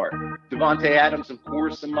must start. Devontae Adams, of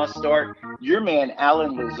course, a must start. Your man,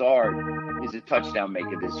 Alan Lazard, is a touchdown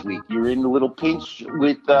maker this week. You're in a little pinch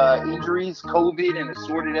with injuries, COVID, and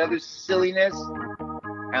assorted other silliness.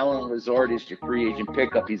 Alan Lazard is your free agent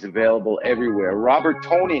pickup. He's available everywhere. Robert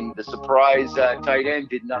Tonin, the surprise tight end,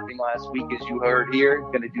 did nothing last week, as you heard here.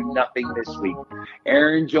 Going to do nothing this week.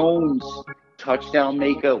 Aaron Jones, touchdown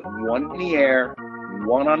maker, one in the air,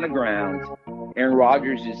 one on the ground. Aaron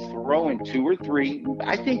Rodgers is throwing 2 or 3.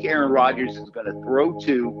 I think Aaron Rodgers is going to throw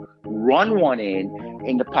 2, run 1 in,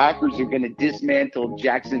 and the Packers are going to dismantle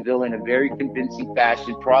Jacksonville in a very convincing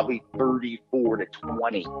fashion, probably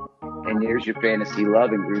 34-20. And there's your fantasy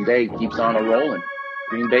love, and Green Bay keeps on a rolling.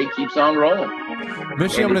 Green Bay keeps on rolling.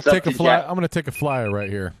 Mitchie, I'm going to take a fly. I'm going to take a flyer right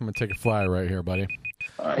here. I'm going to take a flyer right here, buddy.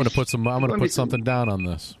 I'm going to put some. I'm going to put something down on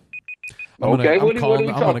this. I'm going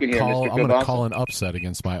to call an upset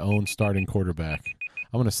against my own starting quarterback.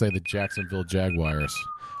 I'm going to say the Jacksonville Jaguars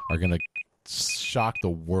are going to shock the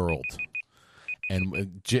world.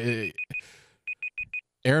 And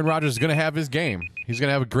Aaron Rodgers is going to have his game. He's going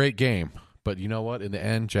to have a great game. But you know what? In the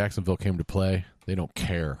end, Jacksonville came to play. They don't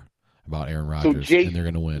care about Aaron Rodgers, and they're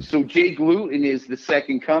going to win. So Jake Luton is the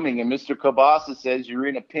second coming, and Mr. Kabasa says you're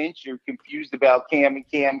in a pinch. You're confused about Cam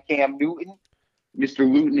Newton. Mr.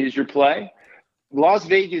 Luton is your play. Las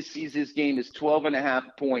Vegas sees this game as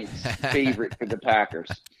 12.5 points favorite for the Packers.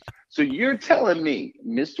 So you're telling me,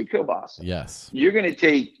 Mr. Kilbasa, yes, you're going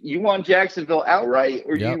to you want Jacksonville outright,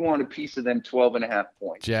 or you want a piece of them 12.5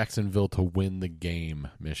 points? Jacksonville to win the game,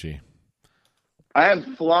 Mishy. I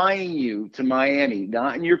am flying you to Miami,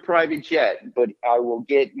 not in your private jet, but I will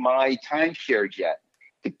get my timeshare jet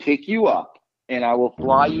to pick you up, and I will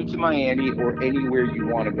fly you to Miami or anywhere you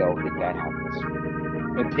want to go if that happens,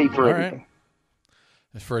 and pay for everything. Right.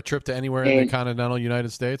 For a trip to anywhere in the continental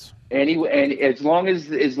United States? Anyway, and as long as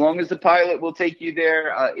the pilot will take you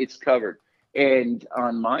there, it's covered. And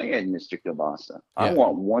on my end, Mr. Kilbasa, I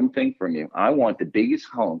want one thing from you. I want the biggest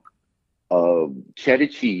hunk of cheddar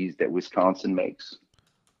cheese that Wisconsin makes.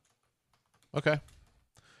 Okay.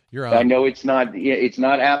 You're on. I know it's not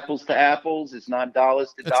apples to apples. It's not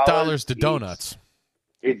dollars to dollars. It's dollars to donuts.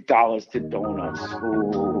 It's dollars to donuts.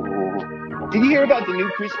 Ooh. Did you hear about the new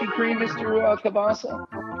Krispy Kreme, Mr. Kabasa?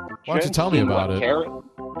 Why don't you tell me about it?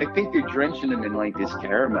 I think they're drenching them in like this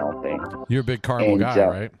caramel thing. You're a big caramel guy,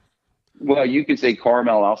 right? Well, you can say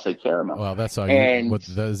caramel. I'll say caramel. Well, that's how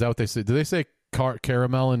is that what they say? Do they say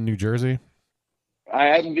caramel in New Jersey? I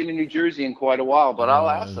haven't been in New Jersey in quite a while, but I'll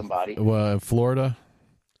ask somebody. Well, Florida?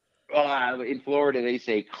 In Florida, they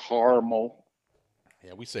say caramel.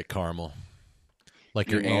 Yeah, we say caramel. Like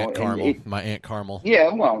your Aunt Carmel, my Aunt Carmel.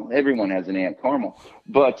 Yeah, well, everyone has an Aunt Carmel.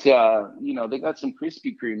 But, they got some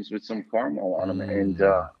Krispy Kremes with some caramel on them. And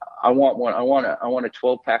I want one. I want a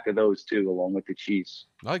 12-pack of those, too, along with the cheese.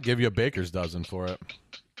 I'll give you a baker's dozen for it.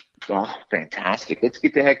 Oh, fantastic. Let's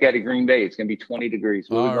get the heck out of Green Bay. It's going to be 20 degrees.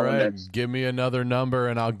 All right. Give me another number,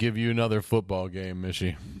 and I'll give you another football game,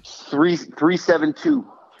 Mishy. 372.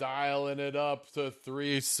 Dialing it up to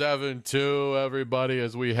 372, everybody,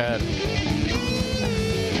 as we head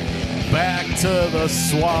back to the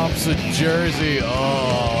swamps of Jersey.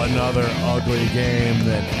 Oh, another ugly game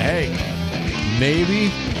that, hey,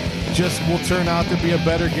 maybe just will turn out to be a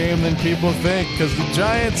better game than people think, because the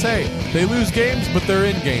Giants, hey, they lose games, but they're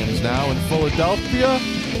in games now. In Philadelphia,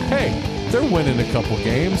 hey, they're winning a couple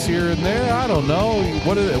games here and there. I don't know.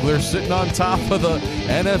 They're sitting on top of the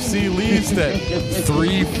NFC East at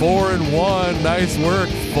 3-4-1. Nice work,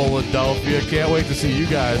 Philadelphia. Can't wait to see you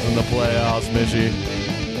guys in the playoffs, Mishy.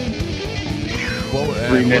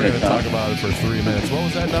 3 minutes. We're going to talk about it for 3 minutes. What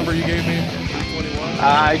was that number you gave me? 321?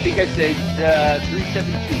 I think I said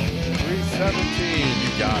 317. 317.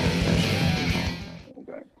 You got it.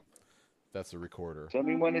 Okay. That's the recorder. Tell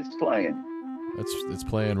me when it's playing. It's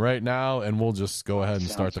playing right now, and we'll just go ahead and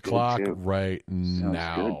start the clock right now.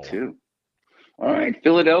 Sounds good, too. All right.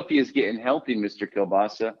 Philadelphia is getting healthy, Mr.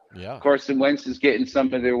 Kilbasa. Yeah. Carson Wentz is getting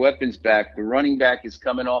some of their weapons back. The running back is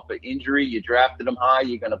coming off an injury. You drafted him high.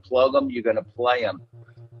 You're going to plug him. You're going to play him.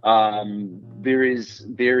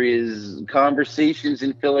 There is conversations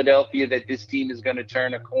in Philadelphia that this team is going to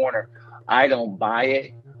turn a corner. I don't buy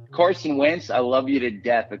it. Carson Wentz, I love you to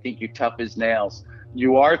death. I think you're tough as nails.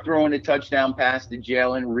 You are throwing a touchdown pass to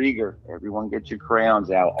Jalen Reagor. Everyone get your crayons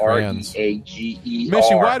out. Crayons. Reager.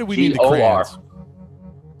 Mishy, why do we need the crayons?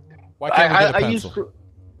 Why can't we get a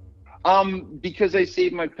pencil? Because I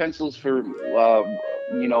save my pencils for,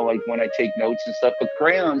 like when I take notes and stuff. But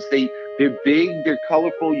crayons, they're big, they're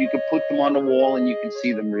colorful. You can put them on the wall and you can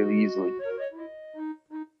see them really easily.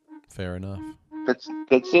 Fair enough.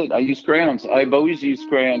 That's it. I use crayons. I've always used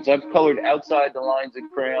crayons. I've colored outside the lines in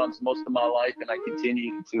crayons most of my life, and I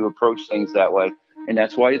continue to approach things that way. And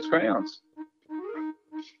that's why it's crayons.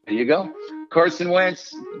 There you go. Carson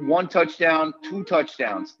Wentz, 1 touchdown, 2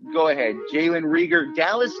 touchdowns. Go ahead. Jalen Reagor,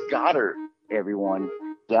 Dallas Goedert, everyone.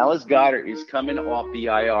 Dallas Goedert is coming off the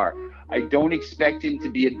IR. I don't expect him to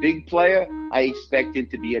be a big player. I expect him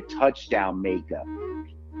to be a touchdown maker.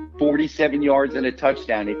 47 yards and a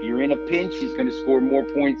touchdown. If you're in a pinch, he's going to score more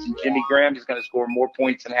points than Jimmy Graham. He's going to score more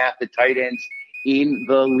points than half the tight ends in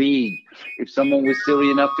the league. If someone was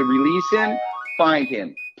silly enough to release him, find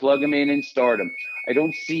him, plug him in, and start him. I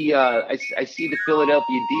don't see. I see the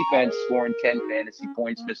Philadelphia defense scoring 10 fantasy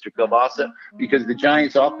points, Mr. Kielbasa, because the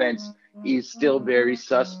Giants' offense is still very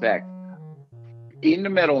suspect. In the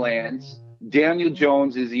Meadowlands, Daniel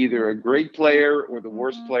Jones is either a great player or the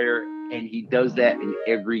worst player, and he does that in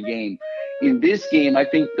every game. In this game, I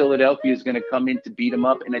think Philadelphia is going to come in to beat him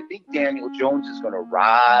up, and I think Daniel Jones is going to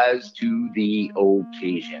rise to the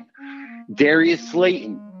occasion. Darius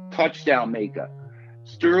Slayton, touchdown maker.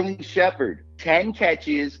 Sterling Shepard, 10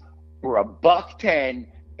 catches for $110,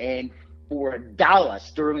 and for $1,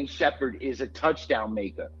 Sterling Shepard is a touchdown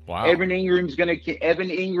maker. Wow. Evan Ingram is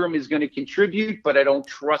going to contribute, but I don't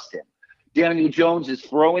trust him. Daniel Jones is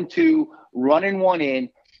throwing 2, running 1 in,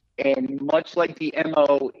 and much like the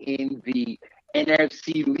MO in the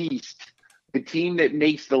NFC least, the team that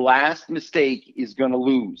makes the last mistake is going to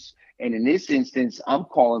lose. And in this instance, I'm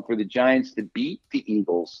calling for the Giants to beat the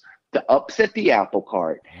Eagles, to upset the apple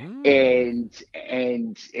cart, and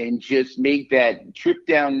just make that trip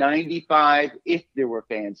down 95 if there were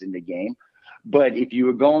fans in the game. But if you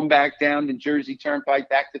were going back down the Jersey Turnpike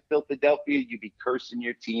back to Philadelphia, you'd be cursing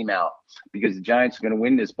your team out, because the Giants are going to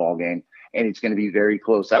win this ball game, and it's going to be very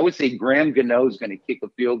close. I would say Graham Gano is going to kick a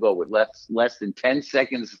field goal with less than 10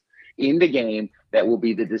 seconds in the game. That will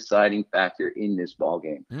be the deciding factor in this ball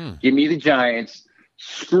game. Give me the Giants.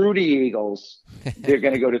 Screw the Eagles. They're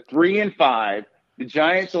going to go to 3-5. The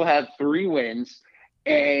Giants will have 3 wins,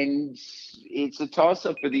 and it's a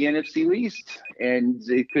toss-up for the NFC least, and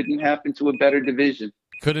it couldn't happen to a better division.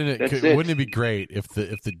 Wouldn't it be great if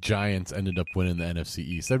the Giants ended up winning the NFC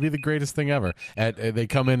East? That'd be the greatest thing ever. They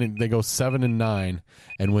come in and they go 7-9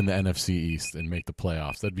 and win the NFC East and make the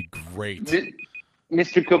playoffs. That'd be great.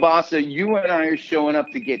 Mr. Kielbasa, you and I are showing up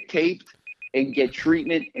to get taped and get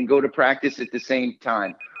treatment and go to practice at the same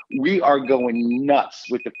time. We are going nuts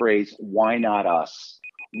with the phrase, why not us?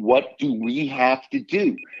 What do we have to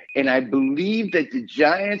do? And I believe that the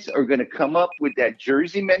Giants are going to come up with that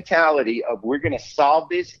Jersey mentality of, we're going to solve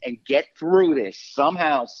this and get through this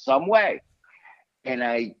somehow, some way. And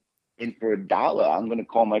for $1, I'm going to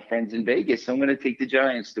call my friends in Vegas. I'm going to take the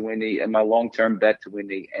Giants to win and my long-term bet to win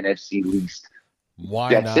the NFC least.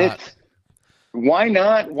 That's it. Why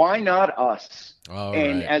not? Why not us?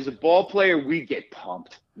 And as a ball player, we get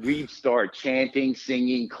pumped. We'd start chanting,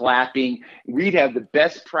 singing, clapping. We'd have the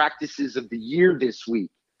best practices of the year this week.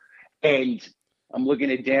 And I'm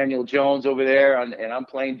looking at Daniel Jones over there, and I'm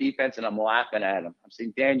playing defense, and I'm laughing at him. I'm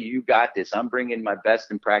saying, Daniel, you got this. I'm bringing my best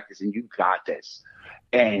in practice, and you got this.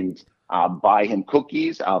 And I'll buy him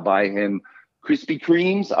cookies. I'll buy him Krispy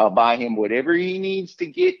Kremes. I'll buy him whatever he needs to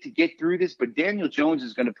get through this. But Daniel Jones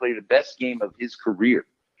is going to play the best game of his career,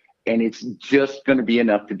 and it's just going to be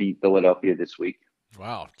enough to beat Philadelphia this week.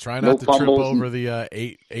 Wow! Try not to trip over the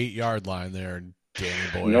 8-yard line there, Danny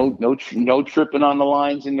boy. No tripping on the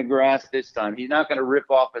lines in the grass this time. He's not going to rip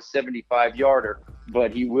off a 75-yarder,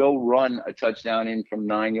 but he will run a touchdown in from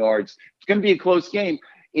 9 yards. It's going to be a close game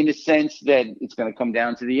in the sense that it's going to come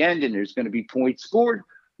down to the end, and there's going to be points scored.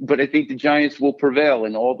 But I think the Giants will prevail,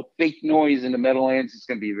 and all the fake noise in the Meadowlands is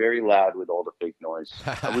going to be very loud with all the fake noise.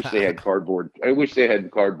 I wish they had cardboard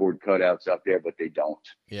cutouts out there, but they don't.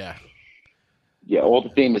 Yeah. Yeah, all the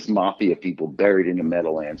famous mafia people buried in the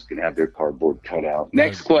Meadowlands can have their cardboard cutout.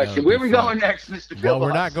 Next question. Where are we going next, Mr. Phil? Well,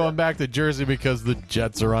 we're not going back to Jersey because the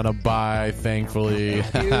Jets are on a bye, thankfully.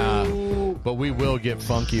 But we will get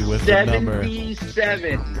funky with the number.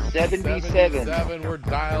 77. We're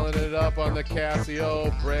dialing it up on the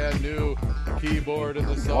Casio, brand new keyboard in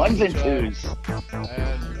the ones and twos.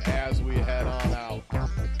 And as we head on out,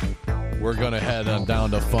 we're going to head on down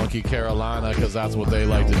to funky Carolina because that's what they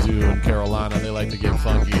like to do in Carolina. They like to get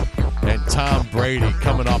funky. And Tom Brady,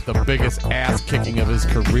 coming off the biggest ass kicking of his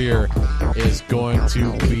career, is going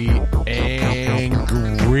to be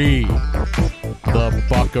angry. The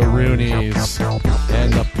Buckaroonies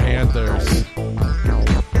and the Panthers.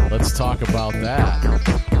 Let's talk about that.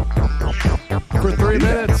 for 3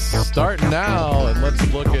 minutes, starting now, and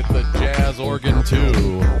let's look at the jazz organ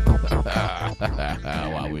too.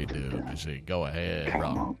 While we do, Machine, go ahead,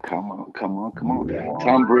 Rob. Come on.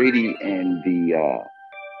 Tom Brady and the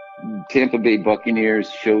Tampa Bay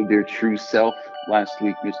Buccaneers showed their true self last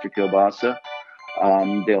week, Mr. Kielbasa.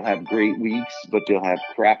 They'll have great weeks, but they'll have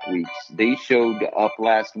crap weeks. They showed up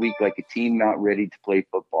last week like a team not ready to play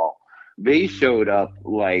football. They showed up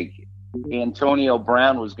like Antonio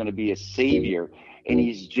Brown was going to be a savior, and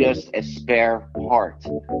he's just a spare part.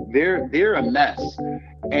 They're a mess.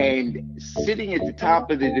 And sitting at the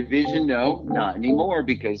top of the division, no, not anymore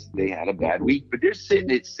because they had a bad week, but they're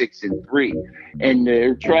sitting at 6-3. And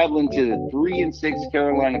they're traveling to the 3-6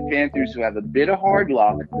 Carolina Panthers, who have a bit of hard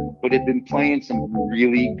luck, but have been playing some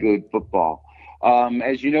really good football.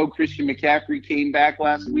 As you know, Christian McCaffrey came back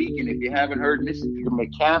last week, and if you haven't heard, Mr.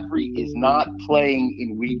 McCaffrey is not playing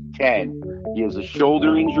in Week 10. He has a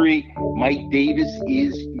shoulder injury. Mike Davis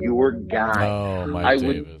is your guy. Oh, Mike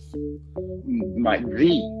Davis. Mike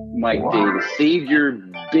Davis saved your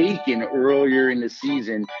bacon earlier in the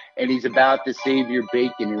season, and he's about to save your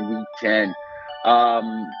bacon in Week 10.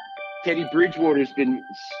 Teddy Bridgewater's been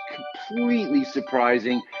completely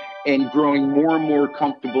surprising and growing more and more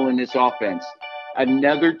comfortable in this offense.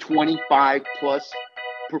 Another 25-plus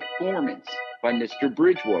performance by Mr.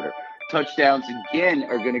 Bridgewater. Touchdowns again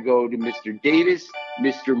are going to go to Mr. Davis,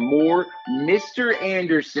 Mr. Moore, Mr.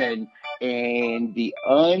 Anderson, and the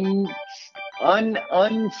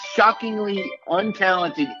shockingly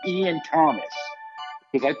untalented Ian Thomas,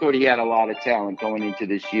 because I thought he had a lot of talent going into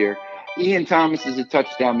this year. Ian Thomas is a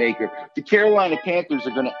touchdown maker. The Carolina Panthers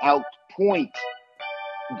are going to outpoint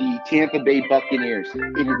the Tampa Bay Buccaneers.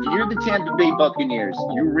 And if you're the Tampa Bay Buccaneers,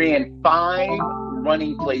 you ran 5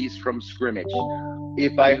 running plays from scrimmage.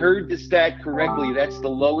 If I heard the stat correctly, that's the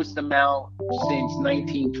lowest amount since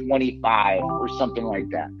 1925 or something like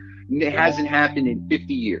that. It hasn't happened in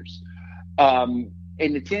 50 years. And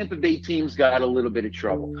the Tampa Bay team's got a little bit of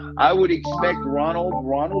trouble. I would expect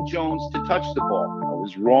Ronald Jones to touch the ball. I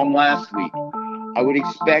was wrong last week. I would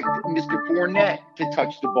expect Mr. Fournette to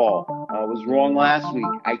touch the ball. I was wrong last week.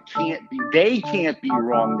 They can't be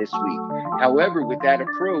wrong this week. However, with that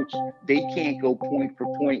approach, they can't go point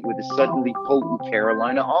for point with a suddenly potent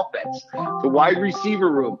Carolina offense. The wide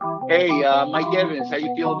receiver room. Hey, Mike Evans, how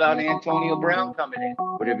you feel about Antonio Brown coming in?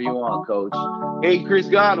 Whatever you want, coach. Hey, Chris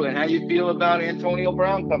Godwin, how you feel about Antonio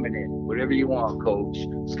Brown coming in? Whatever you want, coach.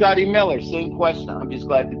 Scotty Miller, same question. I'm just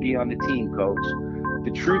glad to be on the team, coach. The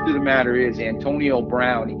truth of the matter is Antonio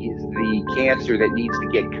Brown is the cancer that needs to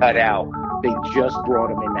get cut out. They just brought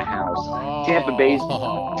him in the house. Tampa Bay's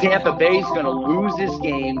going to lose this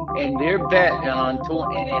game, and their bet on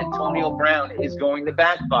Antonio Brown is going to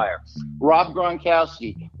backfire. Rob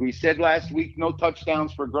Gronkowski, we said last week, no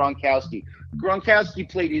touchdowns for Gronkowski. Gronkowski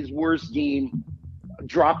played his worst game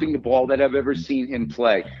dropping the ball that I've ever seen him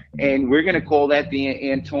play, and we're going to call that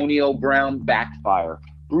the Antonio Brown backfire.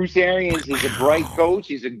 Bruce Arians is a bright coach.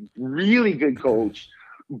 He's a really good coach,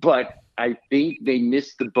 but I think they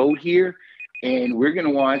missed the boat here, and we're going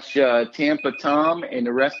to watch Tampa Tom and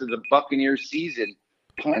the rest of the Buccaneers season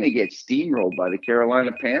kind of get steamrolled by the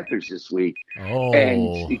Carolina Panthers this week.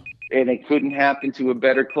 And it couldn't happen to a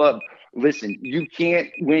better club. Listen, you can't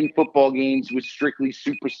win football games with strictly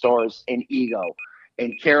superstars and ego,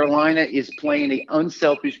 and Carolina is playing an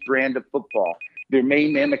unselfish brand of football. Their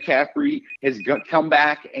main man, McCaffrey, has come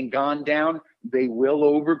back and gone down. They will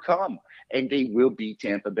overcome, and they will beat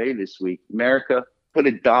Tampa Bay this week. America, put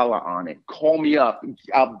 $1 on it. Call me up.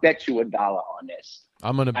 I'll bet you $1 on this.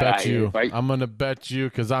 I'm going to bet you. I'm going to bet you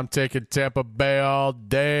because I'm taking Tampa Bay all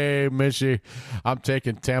day, Mishy. I'm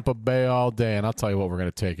taking Tampa Bay all day, and I'll tell you what we're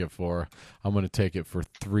going to take it for. I'm going to take it for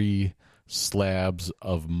 3 slabs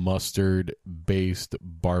of mustard-based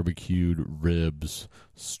barbecued ribs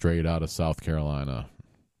straight out of South Carolina.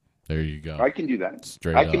 There you go. I can do that.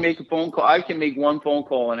 Straight I up. can make a phone call. I can make one phone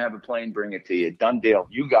call and have a plane bring it to you. Done deal.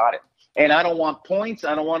 You got it. And I don't want points.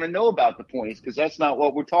 I don't want to know about the points because that's not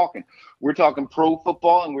what we're talking. We're talking pro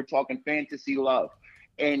football and we're talking fantasy love.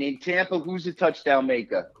 And in Tampa, who's the touchdown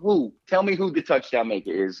maker? Who? Tell me who the touchdown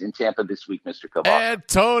maker is in Tampa this week, Mr. Kielbasa.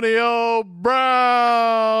 Antonio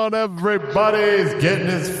Brown. Everybody's getting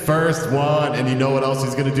his first one. And you know what else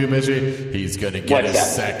he's going to do, Mishy? He's going to get his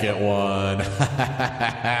second one.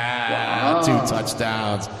 Wow. 2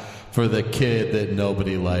 touchdowns for the kid that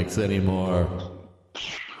nobody likes anymore.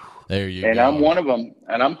 There you go. And I'm one of them,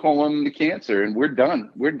 and I'm calling him the cancer, and we're done.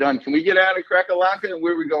 We're done. Can we get out of Crack-a-Lacka, and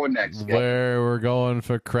where are we going next? Where we're going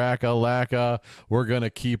for Crack-a-Lacka, we're going to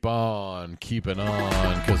keep on keeping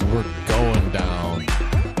on because we're going down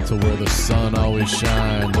to to where the sun always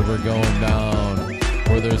shines, or we're going down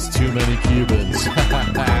where there's too many Cubans.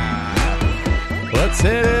 Let's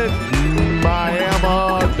hit it.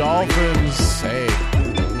 Miami Dolphins. Hey,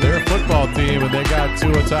 they're a football team, and they got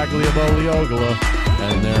Tua Tagovailoa,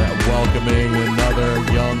 and they're welcoming another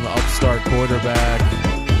young upstart quarterback,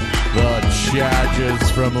 the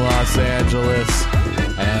Chargers from Los Angeles,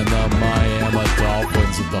 and the Miami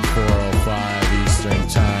Dolphins at the 4:05 Eastern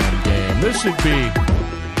Time game.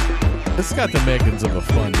 This has got the makings of a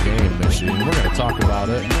fun game, Michigan. We're going to talk about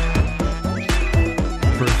it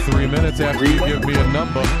for 3 minutes after you give me a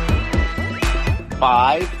number.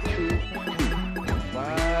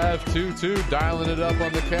 522, dialing it up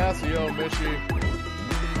on the Casio, Michi.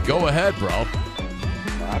 Go ahead, bro.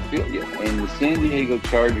 I feel you. And the San Diego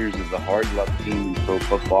Chargers is a hard luck team in pro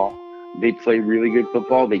football. They play really good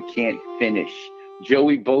football. They can't finish.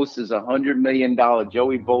 Joey Bosa is $100 million.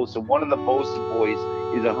 Joey Bosa, one of the Bosa boys,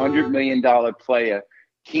 is a $100 million player.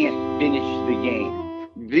 Can't finish the game.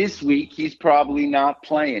 This week, he's probably not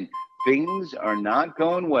playing. Things are not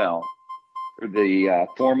going well for the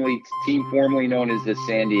team formerly known as the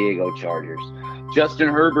San Diego Chargers. Justin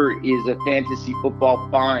Herbert is a fantasy football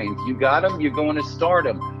find. You got him, you're going to start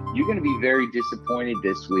him. You're going to be very disappointed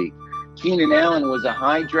this week. Keenan Allen was a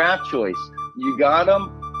high draft choice. You got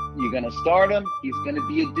him, you're going to start him. He's going to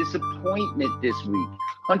be a disappointment this week.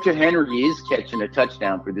 Hunter Henry is catching a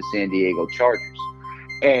touchdown for the San Diego Chargers.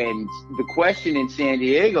 And the question in San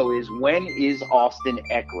Diego is, when is Austin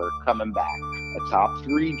Eckler coming back? A top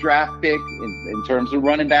 3 draft pick in terms of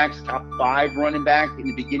running backs, top 5 running back in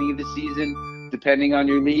the beginning of the season, depending on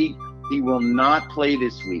your league. He will not play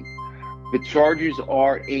this week. The Chargers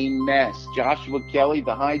are a mess. Joshua Kelly,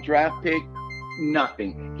 the high draft pick,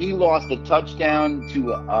 nothing. He lost a touchdown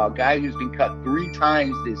to a guy who's been cut 3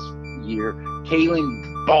 times this year, Kalen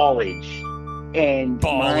Ballage. And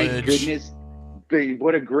my goodness,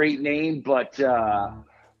 what a great name. But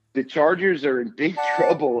the Chargers are in big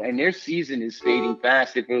trouble, and their season is fading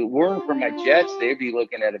fast. If it weren't for my Jets, they'd be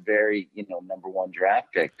looking at a very, number 1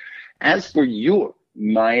 draft pick. As for your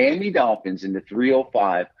Miami Dolphins in the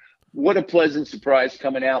 305, what a pleasant surprise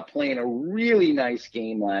coming out, playing a really nice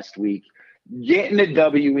game last week, getting a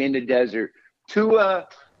W in the desert. Tua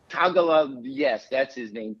Tagovailoa, yes, that's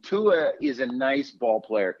his name. Tua is a nice ball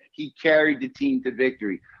player. He carried the team to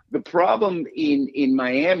victory. The problem in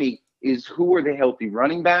Miami is, who are the healthy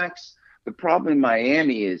running backs? The problem in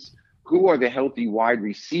Miami is, who are the healthy wide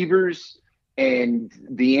receivers? And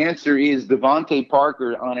the answer is Devontae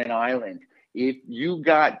Parker on an island. If you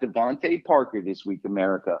got Devontae Parker this week,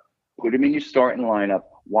 America, put him in your starting lineup.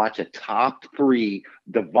 Watch a top 3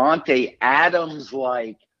 Devontae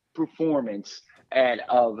Adams-like performance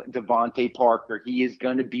of Devontae Parker. He is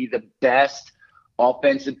going to be the best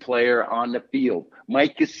offensive player on the field.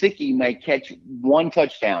 Mike Gesicki might catch 1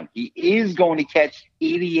 touchdown. He is going to catch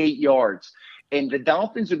 88 yards. And the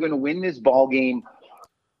Dolphins are going to win this ball game.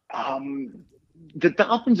 The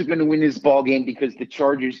Dolphins are going to win this ball game because the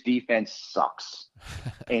Chargers defense sucks.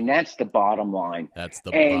 And that's the bottom line. That's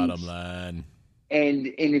the bottom line. And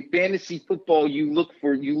in fantasy football, you look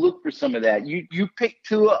for some of that. You pick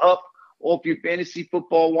Tua up off your fantasy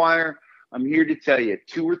football wire. I'm here to tell you,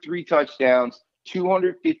 2 or 3 touchdowns,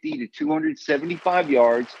 250 to 275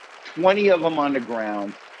 yards, 20 of them on the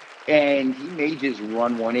ground, and he may just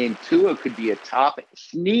run one in. Tua could be a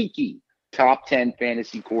sneaky top 10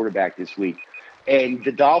 fantasy quarterback this week. And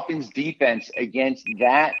the Dolphins defense against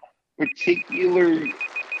that particular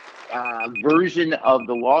version of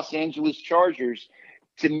the Los Angeles Chargers,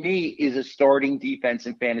 to me, is a starting defense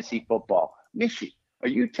in fantasy football. Michi, are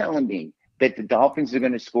you telling me that the Dolphins are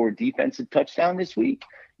going to score a defensive touchdown this week?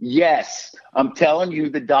 Yes, I'm telling you,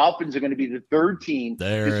 the Dolphins are going to be the 3rd team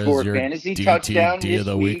to score a fantasy touchdown this of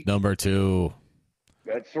the week number 2.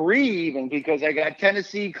 3 even, because I got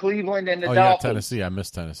Tennessee, Cleveland, and the Dolphins. Yeah, Tennessee. I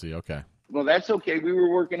missed Tennessee. Okay. Well, that's okay. We were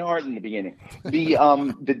working hard in the beginning.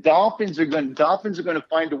 The Dolphins are going to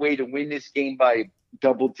find a way to win this game by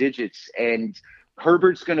double digits, and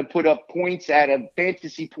Herbert's going to put up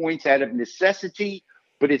fantasy points out of necessity,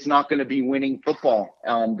 but it's not going to be winning football.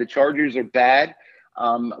 The Chargers are bad.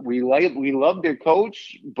 We love their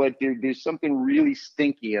coach, but there's something really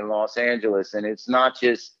stinky in Los Angeles, and it's not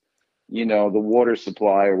just the water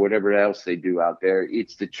supply or whatever else they do out there.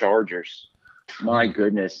 It's the Chargers. My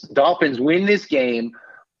goodness. Dolphins win this game.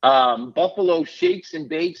 Buffalo shakes and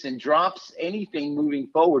bakes and drops anything moving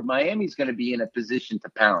forward. Miami's going to be in a position to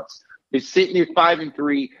pounce. They're sitting here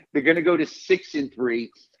 5-3. They're going to go to 6-3.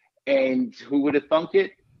 And who would have thunk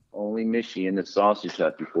it? Only Michi in the sausage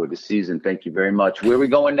hut before the season. Thank you very much. Where are we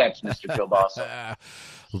going next, Mr. Kilbasa?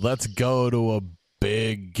 Let's go to a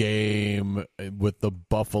big game with the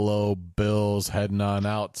Buffalo Bills heading on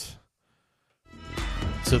out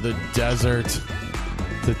to the desert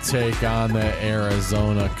to take on the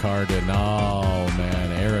Arizona Cardinals. Oh,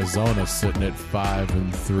 man, Arizona sitting at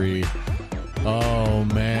 5-3. Oh,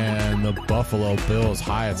 man, the Buffalo Bills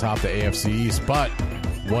high atop the AFC East. But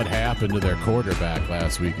what happened to their quarterback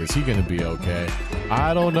last week? Is he going to be okay?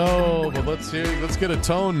 I don't know, but let's get a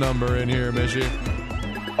tone number in here, Mishy.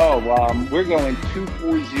 Oh, we're going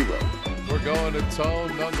 240. We're going to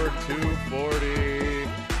tone number 240.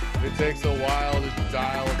 It takes a while to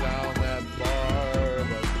dial down that bar,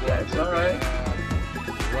 but what that's all right.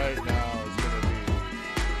 Right now is going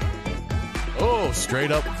to be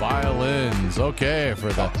straight up violins. Okay,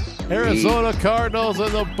 for the Arizona Cardinals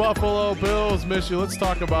and the Buffalo Bills. Mishy, let's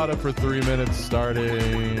talk about it for 3 minutes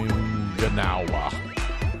starting now.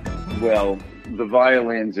 Well, the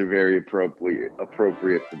violins are very appropriate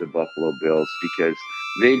for the Buffalo Bills because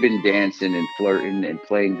they've been dancing and flirting and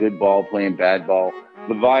playing good ball, playing bad ball.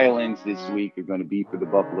 The violins this week are going to be for the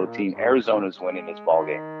Buffalo team. Arizona's winning this ball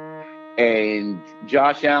game. And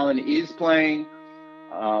Josh Allen is playing.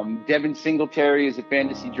 Devin Singletary is a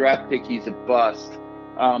fantasy draft pick. He's a bust.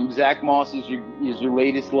 Zach Moss is your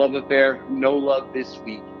latest love affair. No love this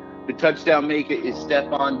week. The touchdown maker is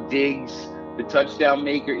Stephon Diggs. The touchdown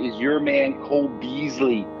maker is your man, Cole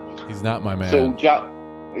Beasley. He's not my man. So,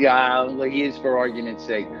 he is for argument's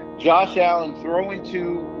sake. Josh Allen throwing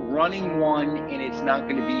 2, running 1, and it's not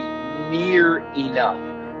going to be near enough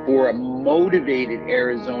for a motivated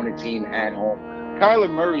Arizona team at home. Kyler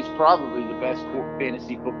Murray's probably the best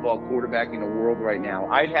fantasy football quarterback in the world right now.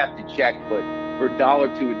 I'd have to check, but for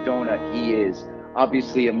 $1 to a donut, he is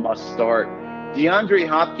obviously a must start. DeAndre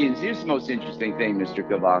Hopkins, here's the most interesting thing, Mr.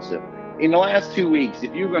 Cavassa. In the last 2 weeks,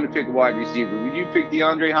 if you were going to pick a wide receiver, would you pick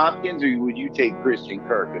DeAndre Hopkins or would you take Christian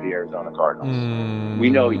Kirk of the Arizona Cardinals?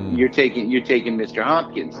 We know you're taking Mr.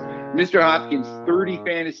 Hopkins. Mr. Hopkins,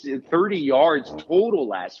 30 yards total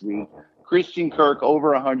last week. Christian Kirk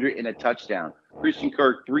over 100 and a touchdown. Christian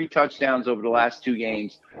Kirk, 3 touchdowns over the last 2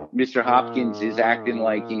 games. Mr. Hopkins is acting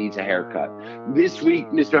like he needs a haircut. This week,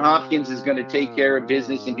 Mr. Hopkins is going to take care of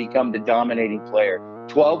business and become the dominating player.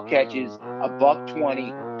 12 catches,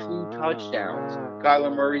 $120, 2 touchdowns.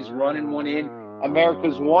 Kyler Murray's running one in.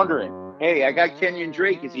 America's wondering, hey, I got Kenyon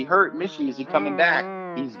Drake. Is he hurt? Michigan, is he coming back?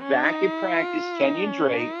 He's back at practice, Kenyon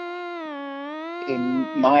Drake. In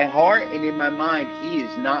my heart and in my mind, he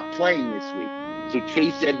is not playing this week. So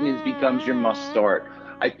Chase Edmonds becomes your must start.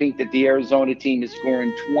 I think that the Arizona team is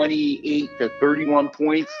scoring 28 to 31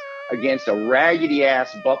 points against a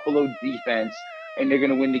raggedy-ass Buffalo defense, and they're going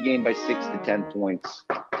to win the game by 6 to 10 points.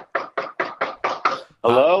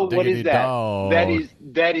 Hello? What is that? Dog.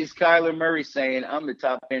 That is Kyler Murray saying, I'm the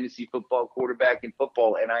top fantasy football quarterback in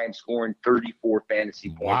football, and I am scoring 34 fantasy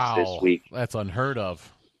points this week. That's unheard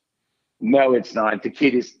of. No, it's not. The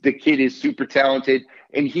kid is super talented,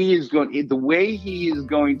 and the way he is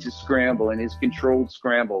going to scramble and his controlled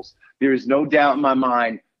scrambles, there is no doubt in my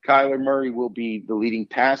mind Kyler Murray will be the leading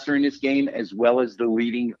passer in this game as well as the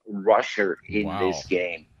leading rusher in this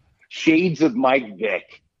game. Shades of Mike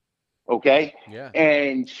Vick, okay? Yeah.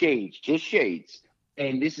 And just shades.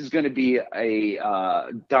 And this is going to be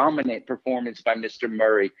a dominant performance by Mr.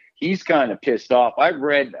 Murray. He's kind of pissed off. I've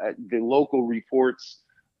read the local reports,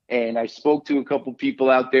 and I spoke to a couple people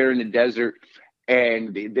out there in the desert,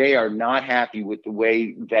 and they are not happy with the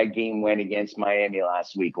way that game went against Miami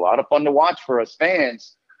last week. A lot of fun to watch for us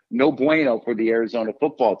fans. No bueno for the Arizona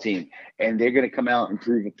football team. And they're going to come out and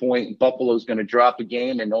prove a point. Buffalo's going to drop a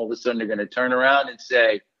game, and all of a sudden they're going to turn around and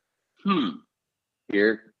say,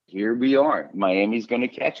 here we are. Miami's going to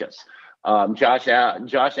catch us. Josh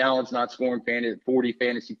Allen's not scoring 40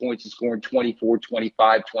 fantasy points. He's scoring 24,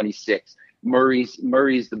 25, 26. Murray's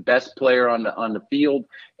the best player on the field,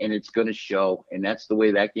 and it's going to show. And that's the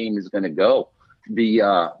way that game is going to go. The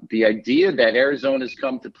idea that Arizona's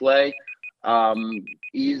come to play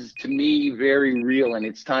is, to me, very real, and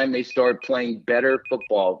it's time they start playing better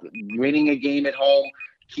football, winning a game at home,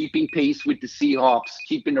 keeping pace with the Seahawks,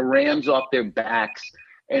 keeping the Rams off their backs.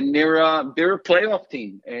 And they're a playoff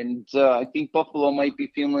team, and I think Buffalo might be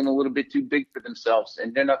feeling a little bit too big for themselves,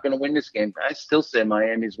 and they're not going to win this game. I still say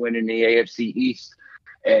Miami's winning the AFC East,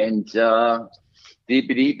 and deep.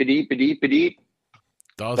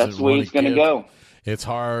 That's the way it's going to go. It's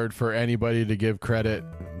hard for anybody to give credit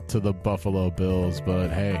to the Buffalo Bills, but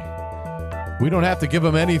hey, we don't have to give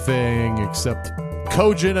them anything except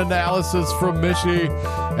cogent analysis from Mishy.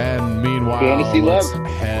 And meanwhile, let's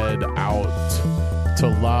head out to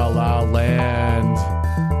La La Land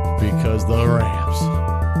because the Rams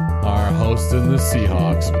are hosting the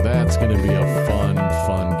Seahawks. That's going to be a fun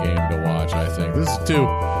game to watch, I think. This is two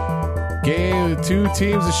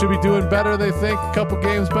teams that should be doing better, they think. A couple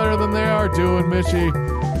games better than they are doing, Mitchie.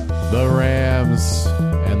 The Rams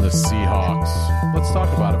and the Seahawks. Let's talk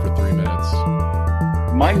about it for 3 minutes.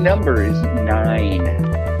 My number is 9. 9.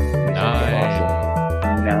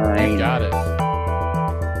 You got it.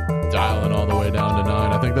 Dialing all the way down to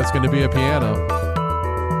 9. I think that's going to be a piano.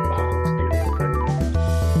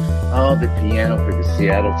 Oh, the piano for the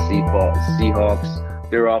Seattle Seahawks.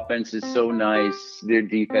 Their offense is so nice. Their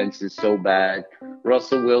defense is so bad.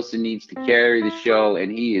 Russell Wilson needs to carry the show,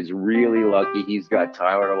 and he is really lucky he's got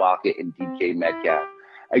Tyler Lockett and DK Metcalf.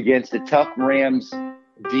 Against a tough Rams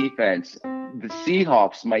defense, the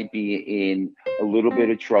Seahawks might be in a little bit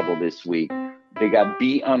of trouble this week. They got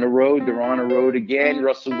beat on the road. They're on the road again.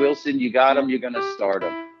 Russell Wilson, you got him, you're going to start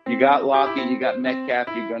him. You got Lockett, you got Metcalf,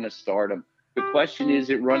 you're going to start him. The question is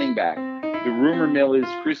at running back. The rumor mill is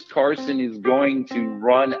Chris Carson is going to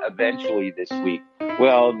run eventually this week.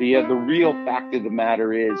 Well, the real fact of the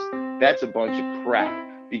matter is that's a bunch of crap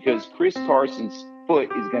because Chris Carson's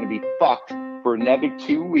foot is going to be fucked for another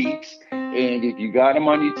 2 weeks. And if you got him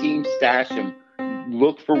on your team, stash him.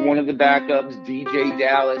 Look for one of the backups, DJ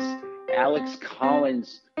Dallas, Alex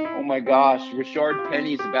Collins. Oh, my gosh. Rashard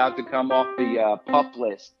Penny's about to come off the PUP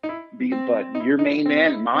list. But your main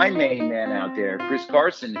man, my main man out there, Chris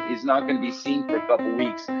Carson, is not going to be seen for a couple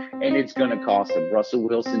weeks, and it's going to cost him. Russell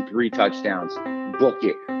Wilson, 3 touchdowns. Book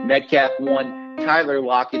it. Metcalf, 1. Tyler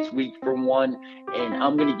Lockett's weak for 1. And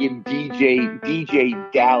I'm going to give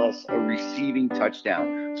DJ Dallas a receiving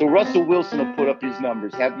touchdown. So Russell Wilson will put up his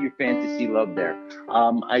numbers. Have your fantasy love there.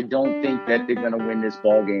 I don't think that they're going to win this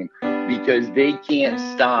ball game because they can't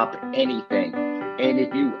stop anything. And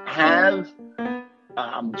if you have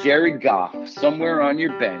Jared Goff somewhere on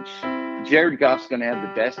your bench, Jared Goff's going to have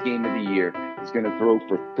the best game of the year. He's going to throw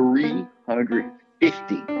for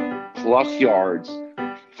 350 plus yards,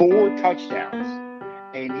 4 touchdowns,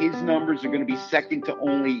 and his numbers are going to be second to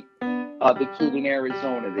only the kid in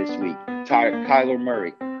Arizona this week, Kyler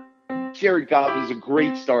Murray. Jared Goff is a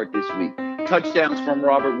great start this week. Touchdowns from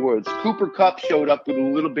Robert Woods. Cooper Kupp showed up with a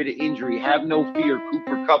little bit of injury. Have no fear.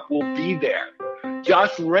 Cooper Kupp will be there.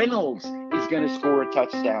 Josh Reynolds is going to score a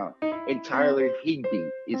touchdown. And Tyler Higbee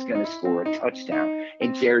is going to score a touchdown.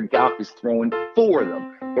 And Jared Goff is throwing 4 of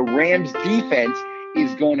them. The Rams defense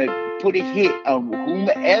is going to put a hit on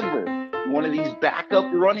whomever one of these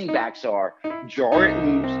backup running backs are. Jar it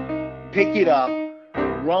loose, pick it up,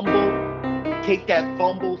 rumble, take that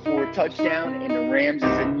fumble for a touchdown, and the Rams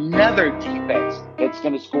is another defense that's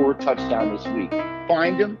going to score a touchdown this week.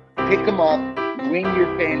 Find them, pick them up, win your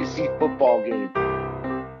fantasy football game.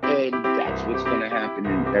 And that's what's going to happen.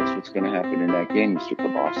 And that's what's going to happen in that game, Mr.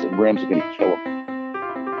 Kibos. The Rams are going to kill them.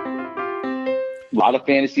 A lot of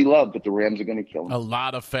fantasy love, but the Rams are going to kill them. A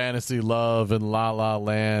lot of fantasy love in La La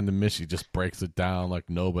Land, and Mishy just breaks it down like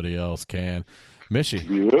nobody else can. Mishy.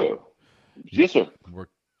 Yeah. Yes, sir. We're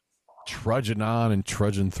trudging on and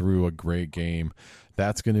trudging through a great game.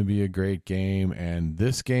 That's going to be a great game. And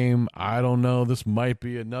this game, I don't know. This might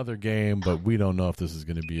be another game, but we don't know if this is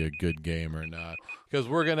going to be a good game or not. Because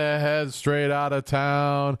we're going to head straight out of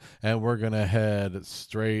town, and we're going to head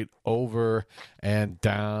straight over and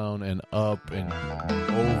down and up and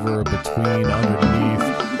over, between,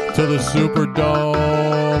 underneath, to the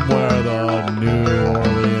Superdome, where the New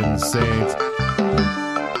Orleans Saints.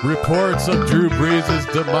 Reports of Drew Brees'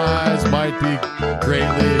 demise might be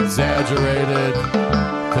greatly exaggerated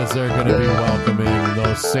because they're going to be welcoming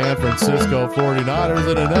those San Francisco 49ers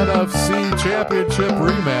in an NFC Championship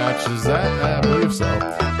rematch. Is that? I believe so.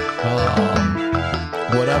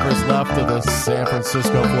 Whatever's left of the San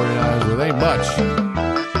Francisco 49ers, well, ain't much.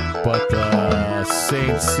 But the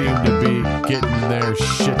Saints seem to be getting their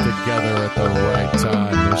shit together at the right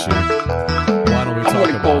time this year. Why don't we talk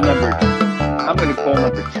about it? I'm going to call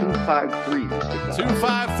number 253.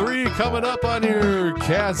 253 coming up on your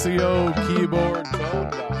Casio keyboard tone.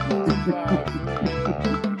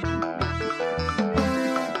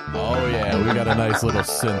 Oh, yeah, we got a nice little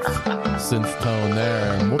synth tone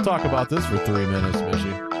there. And we'll talk about this for 3 minutes,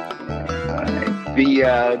 Mishy.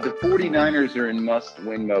 The 49ers are in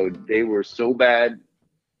must-win mode. They were so bad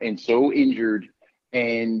and so injured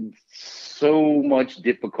and so much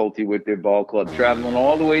difficulty with their ball club, traveling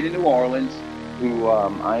all the way to New Orleans, who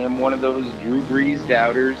I am one of those Drew Brees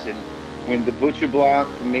doubters. And when the Butcher Block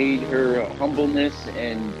made her humbleness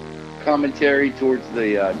and commentary towards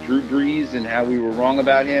the Drew Brees and how we were wrong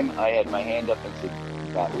about him, I had my hand up and said,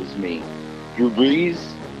 that was me. Drew Brees,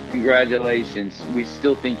 congratulations. We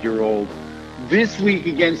still think you're old. This week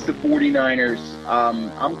against the 49ers,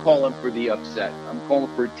 I'm calling for the upset. I'm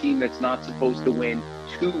calling for a team that's not supposed to win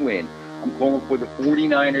to win. I'm calling for the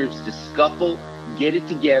 49ers to scuffle, get it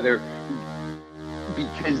together,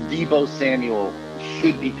 because Deebo Samuel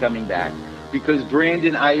should be coming back, because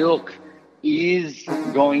Brandon Ayuk is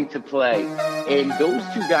going to play. And those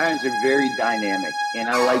two guys are very dynamic, and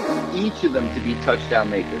I like each of them to be touchdown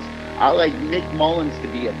makers. I like Nick Mullins to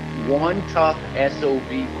be a one tough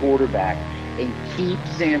SOB quarterback and keep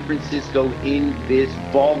San Francisco in this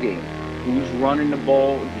ballgame. Who's running the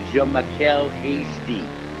ball? Jamichael Hasty.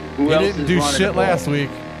 Who else didn't is do running shit the ball? last week.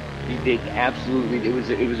 He did absolutely. It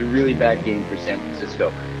was a really bad game for San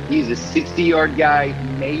Francisco. He's a 60-yard guy. He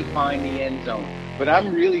may find the end zone. But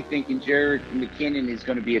I'm really thinking Jerick McKinnon is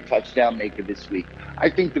going to be a touchdown maker this week. I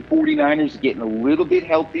think the 49ers are getting a little bit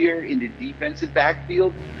healthier in the defensive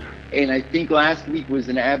backfield. And I think last week was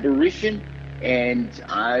an aberration. And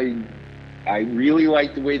I really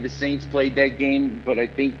like the way the Saints played that game, but I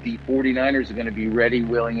think the 49ers are going to be ready,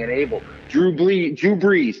 willing, and able. Drew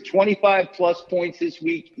Brees, 25-plus points this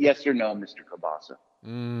week, yes or no, Mr. Kielbasa?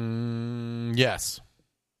 Yes.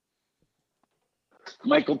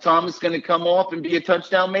 Michael Thomas going to come off and be a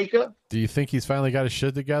touchdown maker? Do you think he's finally got his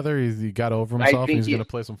shit together? He got over himself and he's going to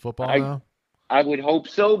play some football now? I would hope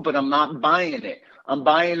so, but I'm not buying it. I'm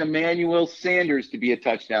buying Emmanuel Sanders to be a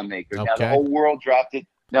touchdown maker. Okay. Now, the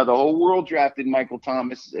whole world drafted Michael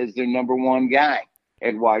Thomas as their number one guy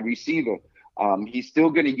at wide receiver. He's still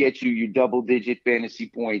going to get you your double-digit fantasy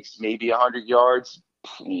points, maybe 100 yards.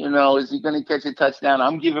 Is he going to catch a touchdown?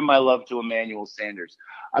 I'm giving my love to Emmanuel Sanders.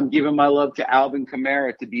 I'm giving my love to Alvin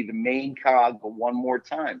Kamara to be the main cog for one more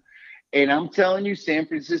time. And I'm telling you, San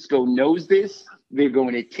Francisco knows this. They're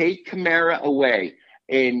going to take Kamara away.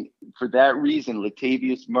 And for that reason,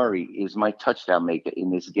 Latavius Murray is my touchdown maker in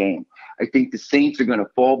this game. I think the Saints are going to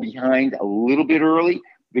fall behind a little bit early.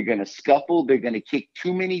 They're going to scuffle. They're going to kick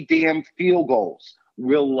too many damn field goals.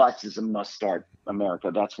 Will Lutz is a must-start,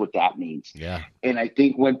 America. That's what that means. Yeah. And I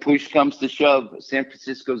think when push comes to shove, San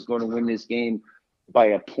Francisco is going to win this game by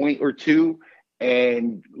a point or two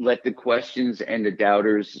and let the questions and the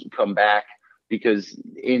doubters come back, because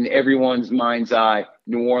in everyone's mind's eye,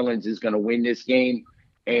 New Orleans is going to win this game.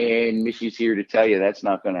 And Mishy's here to tell you that's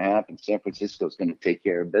not going to happen. San Francisco's going to take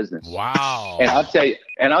care of business. Wow. And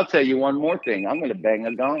I'll tell you one more thing. I'm going to bang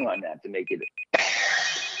a gong on that to make it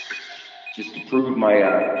just to prove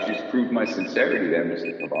my sincerity there,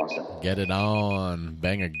 Mr. Kielbasa. Get it on.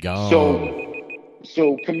 Bang a gong.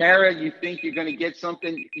 So Kamara, you think you're going to get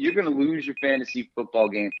something? You're going to lose your fantasy football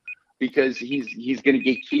game, because he's going to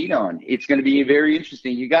get keyed on. It's going to be very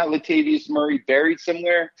interesting. You got Latavius Murray buried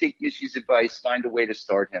somewhere. Take Mishy's advice. Find a way to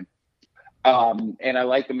start him. And I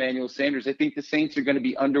like Emmanuel Sanders. I think the Saints are going to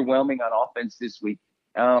be underwhelming on offense this week.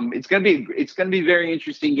 It's going to be a very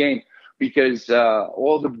interesting game, because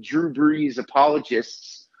all the Drew Brees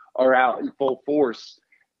apologists are out in full force.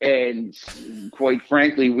 And quite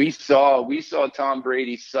frankly, we saw Tom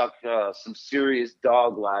Brady suck some serious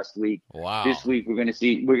dog last week. Wow. This week we're gonna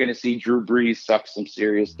see Drew Brees suck some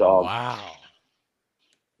serious dog. Wow.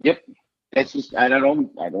 Yep. That's just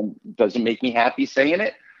doesn't make me happy saying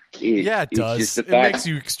it. Yeah, it does. Just It makes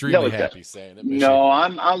you extremely happy saying it. Mishy. No,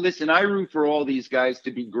 I'll listen. I root for all these guys to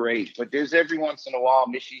be great, but there's every once in a while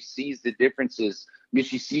Mishy sees the differences.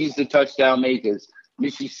 Mishy sees the touchdown makers.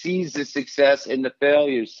 Mishy sees the success and the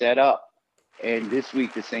failures set up. And this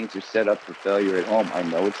week, the Saints are set up for failure at home. I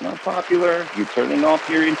know it's not popular. You're turning off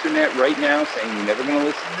your internet right now, saying you're never going to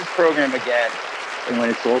listen to this program again. And when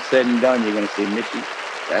it's all said and done, you're going to say, Mishy,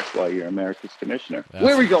 that's why you're America's commissioner.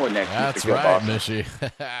 Where are we going next? That's Mr. right, Kielbasa?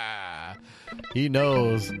 Mishy.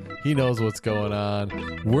 He knows what's going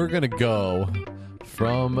on. We're going to go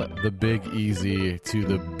from the Big Easy to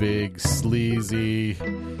the Big Sleazy,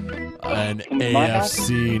 an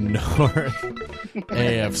AFC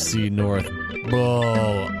North,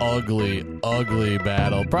 ugly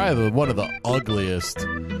battle. Probably one of the ugliest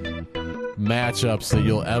matchups that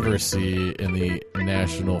you'll ever see in the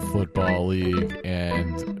National Football League,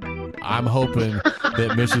 and I'm hoping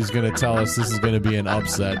that Mishy's going to tell us this is going to be an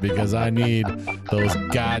upset, because I need those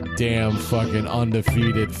goddamn fucking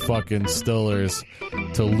undefeated fucking Steelers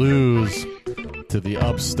to lose to the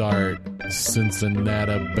upstart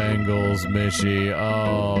Cincinnati Bengals, Mishy.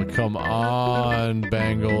 Oh, come on,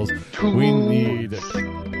 Bengals.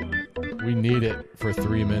 We need it for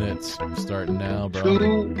 3 minutes. I'm starting now, bro.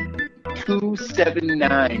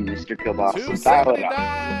 279, Mr. Kielbasa.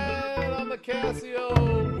 279 on the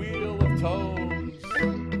Casio wheel of tones.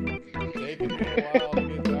 Taking me a while to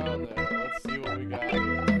get down there. Let's see what we got here.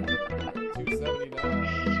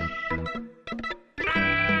 279.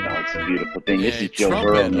 No, it's a beautiful thing. This A is Joe Burrow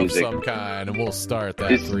trumpet of music. some kind, and we'll start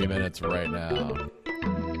that 3 minutes right now.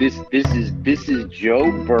 This is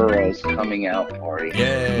Joe Burrow's coming out party.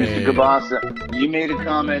 Yay. Mr. Kabasa, you made a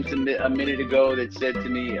comment a minute ago that said to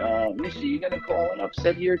me, Misha, you going to call an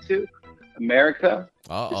upset here too? America,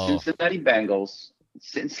 the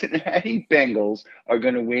Cincinnati Bengals are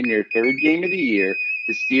going to win their third game of the year.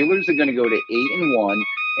 The Steelers are going to go to 8-1,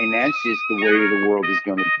 and that's just the way the world is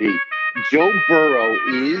going to be. Joe Burrow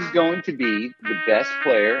is going to be the best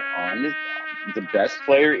player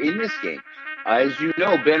in this game. As you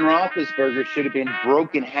know, Ben Roethlisberger should have been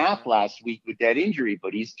broken half last week with that injury,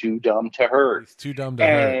 but he's too dumb to hurt.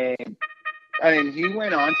 And he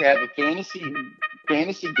went on to have a fantasy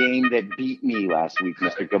game that beat me last week,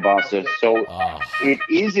 Mr. Kabasa. So it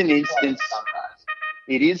is an instance.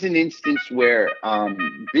 It is an instance where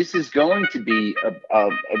this is going to be a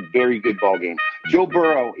very good ball game. Joe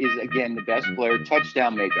Burrow is, again, the best player,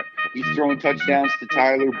 touchdown maker. He's throwing touchdowns to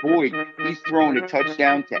Tyler Boyd. He's throwing a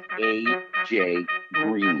touchdown to A.J.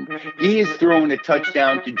 Green. He is throwing a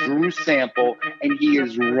touchdown to Drew Sample, and he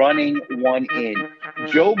is running one in.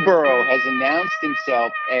 Joe Burrow has announced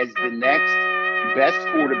himself as the next best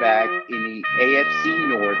quarterback in the AFC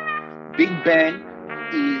North. Big Ben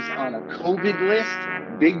is on a COVID list.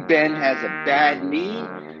 Big Ben has a bad knee.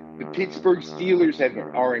 The Pittsburgh Steelers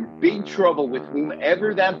are in big trouble with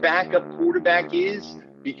whomever that backup quarterback is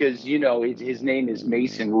because, you know, his name is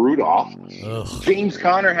Mason Rudolph. Ugh. James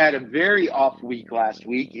Conner had a very off week last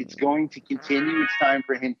week. It's going to continue. It's time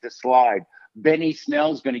for him to slide. Benny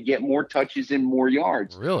Snell's going to get more touches and more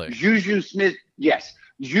yards. Really? Juju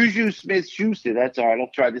Smith-Schuster, that's all right,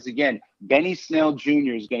 I'll try this again. Benny Snell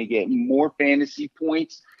Jr. is going to get more fantasy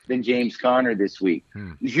points than James Conner this week.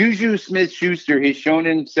 Juju Smith-Schuster has shown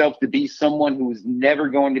himself to be someone who is never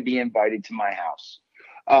going to be invited to my house.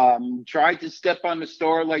 Tried to step on the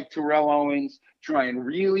star like Terrell Owens, trying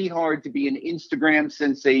really hard to be an Instagram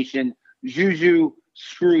sensation. Juju,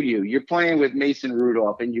 screw you. You're playing with Mason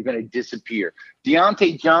Rudolph, and you're going to disappear.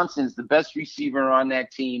 Deontay Johnson's the best receiver on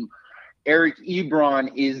that team. Eric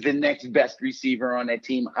Ebron is the next best receiver on that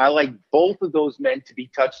team. I like both of those men to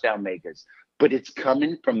be touchdown makers, but it's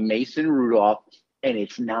coming from Mason Rudolph, and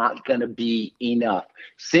it's not going to be enough.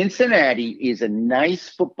 Cincinnati is a nice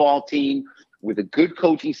football team with a good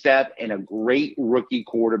coaching staff and a great rookie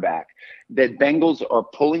quarterback. The Bengals are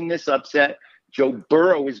pulling this upset. Joe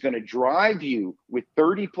Burrow is going to drive you with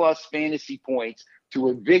 30-plus fantasy points to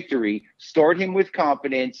a victory. Start him with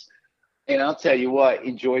confidence. And I'll tell you what,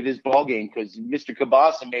 enjoy this ball game because Mr.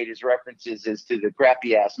 Kabasa made his references as to the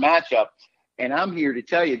crappy-ass matchup. And I'm here to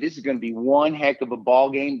tell you this is going to be one heck of a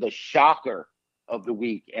ball game, the shocker of the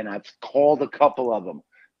week. And I've called a couple of them.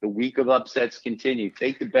 The week of upsets continue.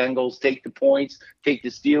 Take the Bengals, take the points, take the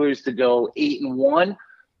Steelers to go 8-1.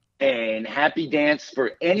 And happy dance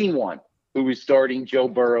for anyone who is starting Joe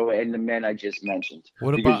Burrow and the men I just mentioned.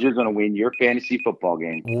 Because you're going to win your fantasy football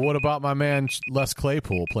game. What about my man Les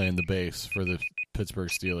Claypool playing the bass for the Pittsburgh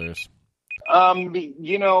Steelers?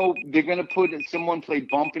 You know, they're going to put someone play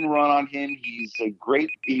bump and run on him. He's a great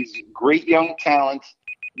young talent,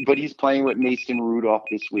 but he's playing with Mason Rudolph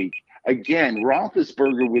this week. Again,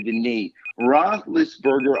 Roethlisberger with a knee.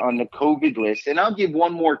 Roethlisberger on the COVID list. And I'll give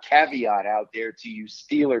one more caveat out there to you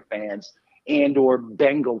Steeler fans and or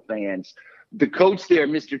Bengal fans. The coach there,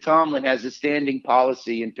 Mr. Tomlin, has a standing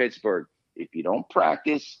policy in Pittsburgh. If you don't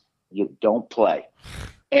practice, you don't play.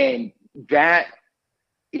 And that,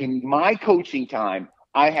 in my coaching time,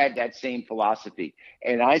 I had that same philosophy,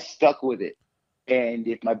 and I stuck with it. And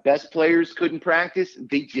if my best players couldn't practice,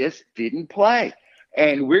 they just didn't play.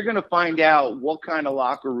 And we're going to find out what kind of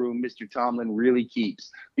locker room Mr. Tomlin really keeps.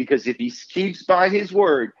 Because if he keeps by his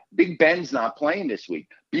word, Big Ben's not playing this week.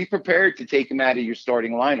 Be prepared to take him out of your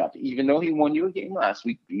starting lineup. Even though he won you a game last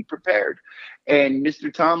week, be prepared. And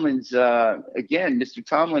Mr. Tomlin's, Mr.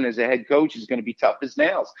 Tomlin as a head coach is going to be tough as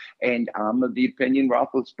nails. And I'm of the opinion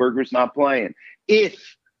Roethlisberger's not playing.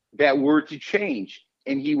 If that were to change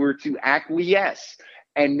and he were to acquiesce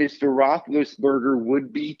and Mr. Roethlisberger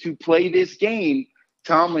would be to play this game,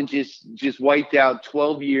 Tomlin just wiped out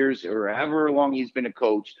 12 years or however long he's been a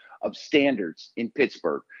coach of standards in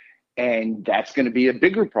Pittsburgh. And that's going to be a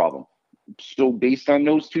bigger problem. So based on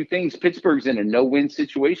those two things, Pittsburgh's in a no-win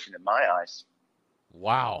situation in my eyes.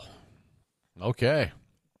 Wow. Okay.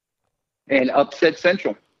 And upset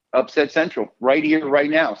central, right here, right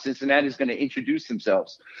now. Cincinnati's going to introduce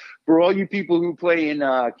themselves. For all you people who play in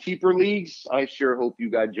keeper leagues, I sure hope you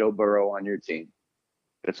got Joe Burrow on your team.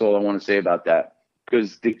 That's all I want to say about that.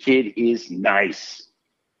 Because the kid is nice.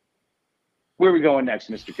 Where are we going next,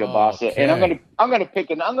 Mr. Kielbasa? Okay. And I'm gonna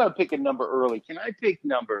pick a number early. Can I pick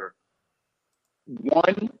number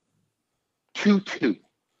 122.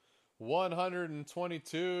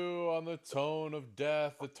 122 on the tone of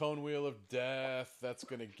death, the tone wheel of death. That's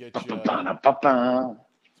going to get you. It's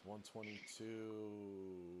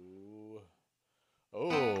 122. Oh,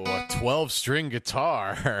 a 12-string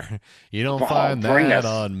guitar. You don't find that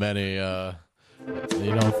on many.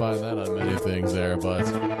 You don't find that on many things there, but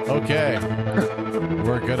okay.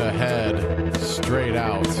 We're gonna head straight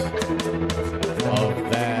out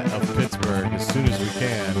of Pittsburgh as soon as we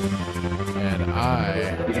can, and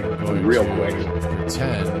I am going to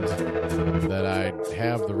pretend that I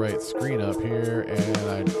have the right screen up here, and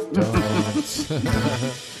I don't.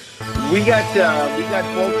 We got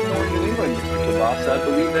Baltimore, New England, Mr. Kibasa. I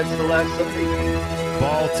believe that's the last Sunday.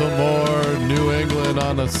 Baltimore, New England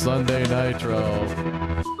on a Sunday Nitro.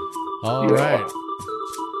 All right.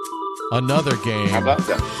 Another game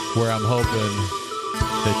where I'm hoping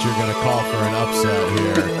that you're going to call for an upset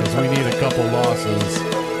here because we need a couple losses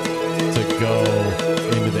to go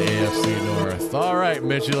into the AFC North. All right,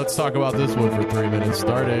 Mitchie, let's talk about this one for 3 minutes,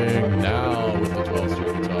 starting now with the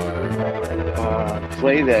 12-string guitar.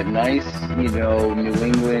 Play that nice, New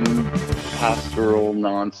England pastoral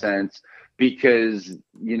nonsense. Because,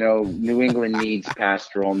 New England needs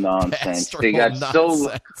pastoral nonsense. They got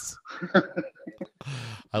nonsense.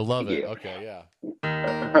 I love it. Yeah. Okay, yeah.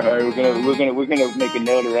 All right, we're gonna make a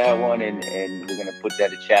note of that one, and we're gonna put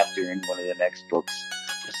that a chapter in one of the next books.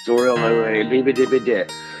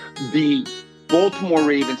 The Baltimore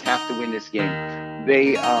Ravens have to win this game.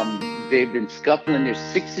 They've been scuffling. They're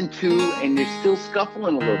 6-2, and they're still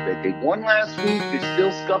scuffling a little bit. They won last week. They're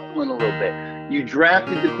still scuffling a little bit. You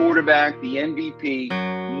drafted the quarterback, the MVP,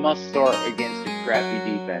 must start against a crappy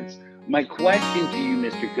defense. My question to you,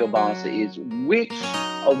 Mr. Kilbasa, is which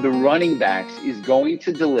of the running backs is going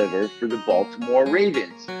to deliver for the Baltimore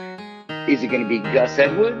Ravens? Is it going to be Gus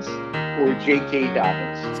Edwards or J.K.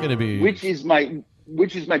 Dobbins? It's going to be which is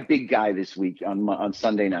my big guy this week on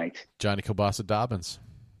Sunday night? Johnny Kilbasa Dobbins.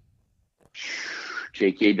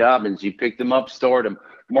 J.K. Dobbins, you picked him up, start him.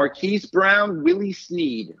 Marquise Brown, Willie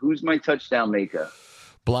Snead. Who's my touchdown maker?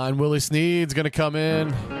 Blind Willie Snead's going to come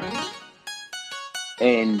in.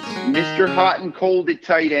 And Mr. Hot and Cold at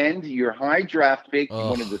tight end, your high draft pick,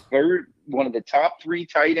 one of the top 3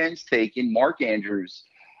 tight ends taken, Mark Andrews.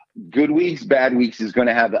 Good weeks, bad weeks, is going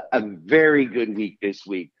to have a very good week this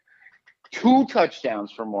week. 2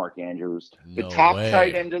 touchdowns for Mark Andrews. The top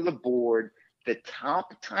tight end of the board. The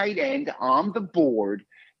top tight end on the board,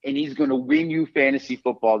 and he's going to win you fantasy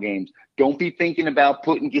football games. Don't be thinking about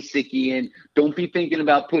putting Gesicki in. Don't be thinking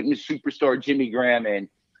about putting the superstar Jimmy Graham in.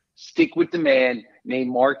 Stick with the man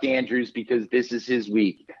named Mark Andrews because this is his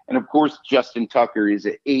week. And, of course, Justin Tucker is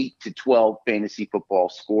an 8-12 fantasy football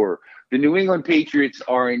scorer. The New England Patriots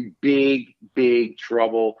are in big, big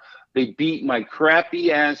trouble. They beat my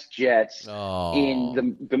crappy-ass Jets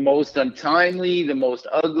in the most untimely, the most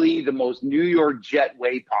ugly, the most New York Jet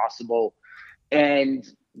way possible. And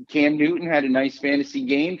Cam Newton had a nice fantasy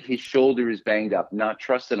game. His shoulder is banged up. Not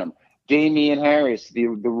trusting him. Damian Harris, the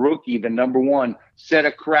rookie, the number 1, set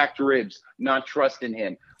of cracked ribs. Not trusting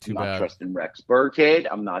him. Not trusting Rex Burkhead.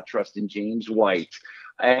 I'm not trusting James White.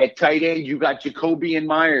 At tight end, you got Jacoby and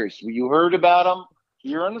Myers. You heard about him?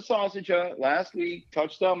 Here on the Sausage Hut last week,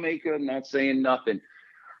 touchdown maker, not saying nothing.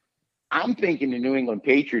 I'm thinking the New England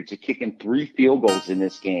Patriots are kicking 3 field goals in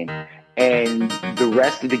this game. And the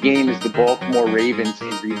rest of the game is the Baltimore Ravens in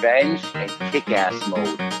revenge and kick-ass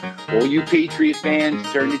mode. All you Patriot fans,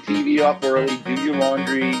 turn the TV off early, do your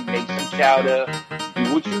laundry, make some chowder,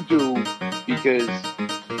 do what you do, because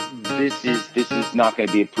this is not going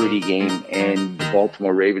to be a pretty game, and the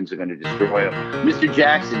Baltimore Ravens are going to destroy them. Mr.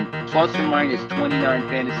 Jackson, plus or minus 29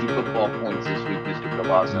 fantasy football points this week, Mr.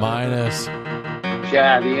 Cavazzo. Minus.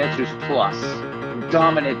 Yeah, the answer is plus.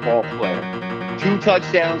 Dominant ball player. 2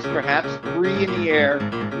 touchdowns, perhaps 3 in the air,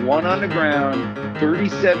 1 on the ground,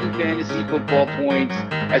 37 fantasy football points,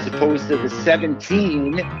 as opposed to the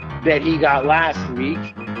 17 that he got last week.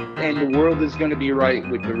 And the world is going to be right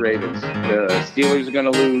with the Ravens. The Steelers are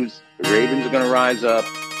going to lose. The Ravens are going to rise up.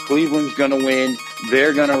 Cleveland's going to win.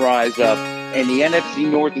 They're going to rise up. And the NFC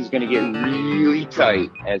North is going to get really tight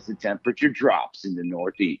as the temperature drops in the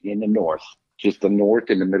north. Just the north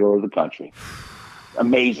in the middle of the country.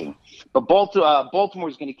 Amazing. But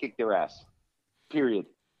Baltimore's going to kick their ass. Period.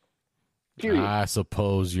 I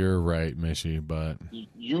suppose you're right, Mishy, but...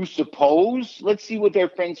 You suppose? Let's see what their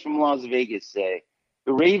friends from Las Vegas say.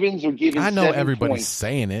 The Ravens are giving 7 I know everybody's points.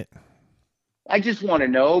 saying it. I just want to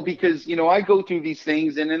know because, I go through these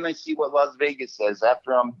things and then I see what Las Vegas says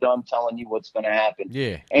after I'm done telling you what's going to happen.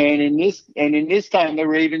 Yeah. And in this time, the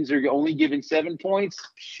Ravens are only given 7 points.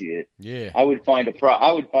 Shit. Yeah. I would find a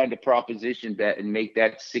proposition bet and make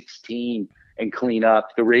that 16 and clean up.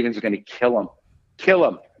 The Ravens are going to kill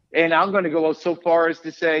them. And I'm going to go so far as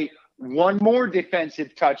to say one more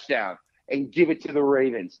defensive touchdown and give it to the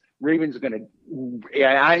Ravens. Ravens are going to –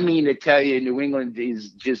 I mean to tell you, New England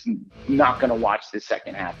is just not going to watch the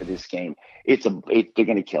second half of this game. They're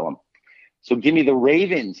going to kill them. So give me the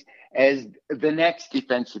Ravens as the next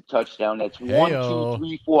defensive touchdown. That's 1, 2,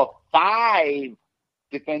 3, 4, 5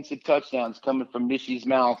 defensive touchdowns coming from Mishy's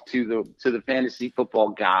mouth to the fantasy football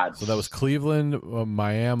gods. So that was Cleveland,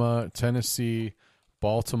 Miami, Tennessee,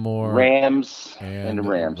 Baltimore, Rams, and the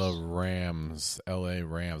Rams. The Rams, LA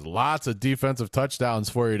Rams. Lots of defensive touchdowns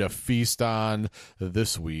for you to feast on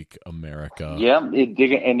this week, America. Yeah,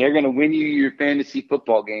 and they're going to win you your fantasy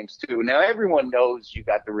football games too. Now, everyone knows you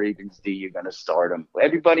got the Ravens D. You're going to start them.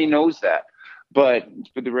 Everybody knows that. But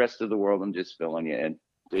for the rest of the world, I'm just filling you in.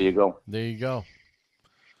 There you go. There you go.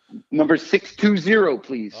 Number 620,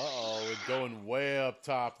 please. Uh-oh, we're going way up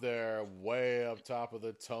top there, way up top of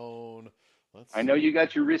the tone. I know you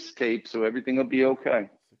got your wrist tape, so everything will be okay.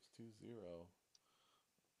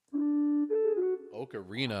 620.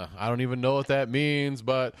 Ocarina. I don't even know what that means,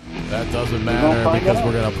 but that doesn't matter because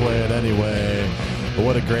we're going to play it anyway. But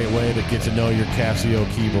what a great way to get to know your Casio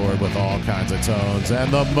keyboard with all kinds of tones.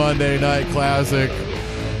 And the Monday Night Classic,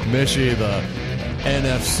 Mishy, the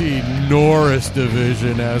NFC Norris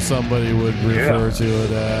division, as somebody would refer to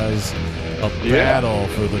it as, a battle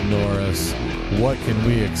for the Norris. What can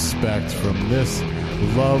we expect from this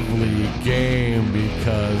lovely game?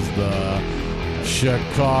 Because the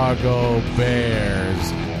Chicago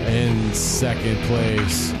Bears in second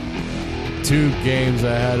place, 2 games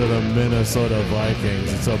ahead of the Minnesota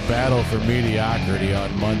Vikings. It's a battle for mediocrity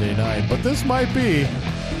on Monday night, but this might be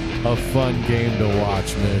a fun game to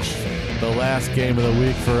watch, Mitch. The last game of the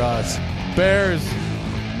week for us. Bears,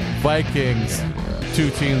 Vikings, 2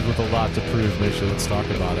 teams with a lot to prove, Mitch. Let's talk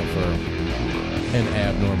about it for an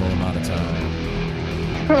abnormal amount of time.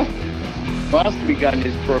 Last week on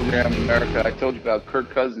this program, America, I told you about Kirk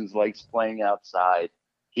Cousins likes playing outside.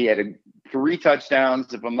 He had 3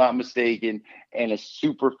 touchdowns, if I'm not mistaken, and a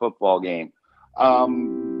super football game.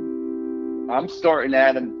 I'm starting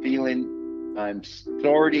Adam Thielen. I'm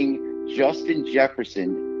starting Justin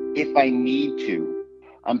Jefferson if I need to.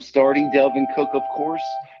 I'm starting Delvin Cook, of course,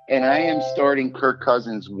 and I am starting Kirk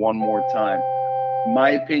Cousins one more time.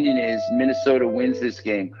 My opinion is Minnesota wins this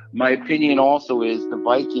game. My opinion also is the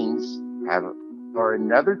Vikings are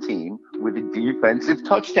another team with a defensive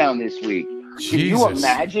touchdown this week. Jesus. Can you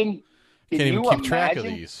imagine? Can't even keep track of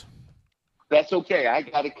these. That's okay. I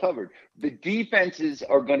got it covered. The defenses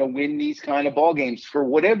are going to win these kind of ball games. For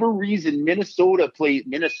whatever reason, Minnesota plays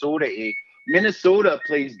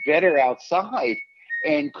better outside,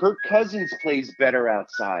 and Kirk Cousins plays better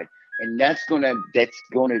outside. And that's gonna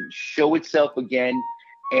show itself again.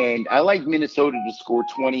 And I like Minnesota to score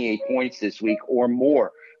 28 points this week or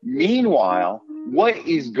more. Meanwhile, what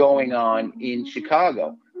is going on in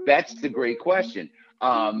Chicago? That's the great question.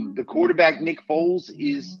 The quarterback, Nick Foles,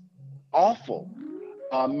 is awful.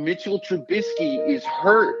 Mitchell Trubisky is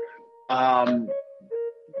hurt.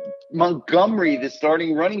 Montgomery, the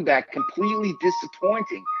starting running back, completely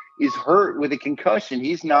disappointing, is hurt with a concussion.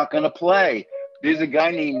 He's not going to play. There's a guy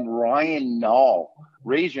named Ryan Nall.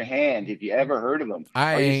 Raise your hand if you ever heard of him.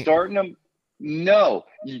 Are you starting him? No.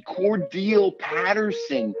 Cordell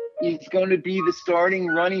Patterson is going to be the starting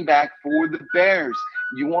running back for the Bears.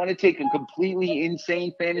 You want to take a completely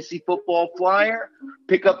insane fantasy football flyer?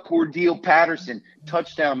 Pick up Cordell Patterson,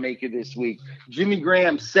 touchdown maker this week. Jimmy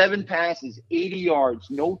Graham, 7 passes, 80 yards,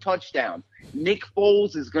 no touchdowns. Nick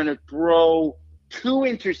Foles is going to throw 2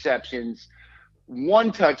 interceptions,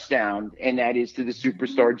 1 touchdown, and that is to the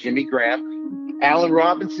superstar Jimmy Graham. Allen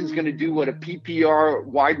Robinson's going to do what a PPR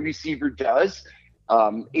wide receiver does.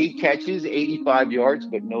 8 catches, 85 yards,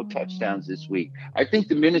 but no touchdowns this week. I think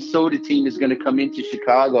the Minnesota team is going to come into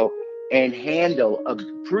Chicago and handle a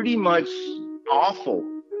pretty much awful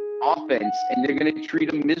offense, and they're going to treat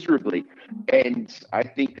them miserably. And I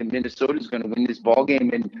think that Minnesota is going to win this ball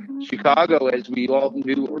game. And Chicago, as we all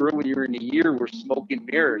knew earlier in the year, were smoke and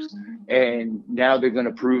mirrors, and now they're going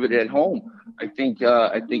to prove it at home. I think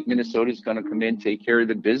Minnesota is going to come in, take care of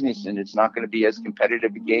the business, and it's not going to be as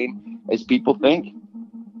competitive a game as people think.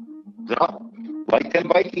 So Like them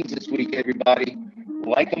Vikings this week, everybody.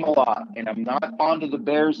 Like them a lot. And I'm not fond of the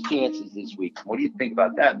Bears' chances this week. What do you think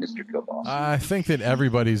about that, Mr. Kilboss? I think that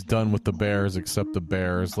everybody's done with the Bears except the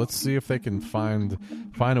Bears. Let's see if they can find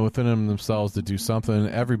it within themselves to do something.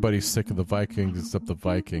 Everybody's sick of the Vikings except the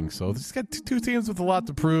Vikings. So this got two teams with a lot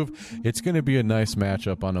to prove. It's going to be a nice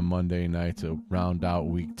matchup on a Monday night to round out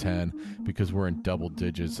Week 10 because we're in double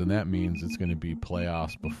digits, and that means it's going to be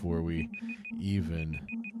playoffs before we even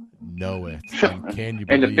know it. And can you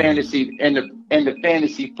believe the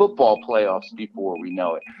fantasy football playoffs before we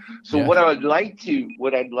know it? So Yeah. what I'd like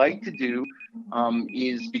to do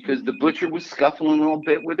is, because the Butcher was scuffling a little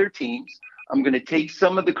bit with her teams, I'm going to take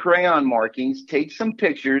some of the crayon markings, take some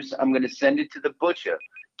pictures. I'm going to send it to the Butcher.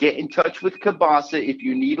 Get in touch with Kabasa if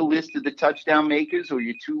you need a list of the touchdown makers or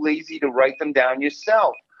you're too lazy to write them down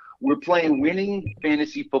yourself. We're playing winning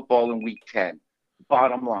fantasy football in Week 10.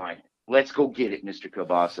 Bottom line. Let's go get it, Mr.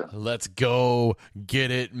 Kabasa. Let's go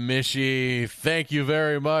get it, Mishy. Thank you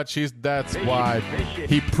very much. That's why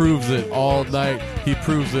he proves it all night. He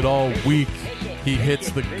proves it all week. He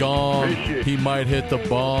hits the gong. He might hit the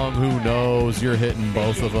bong. Who knows? You're hitting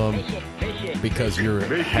both of them because you're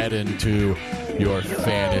heading to your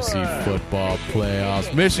fantasy football playoffs.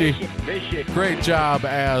 Mishy, great job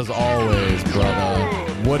as always, brother.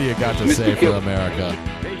 What do you got to say for America?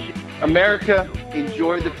 America,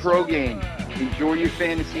 enjoy the pro game. Enjoy your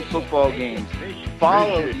fantasy football games.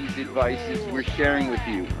 Follow these advices we're sharing with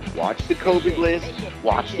you. Watch the COVID list.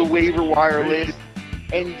 Watch the waiver wire list.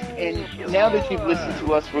 And now that you've listened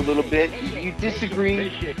to us for a little bit, if you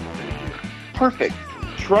disagree, perfect.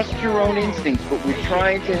 Trust your own instincts, but we're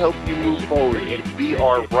trying to help you move forward, and we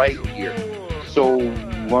are right here. So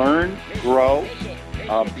learn, grow,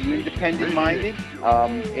 be independent-minded,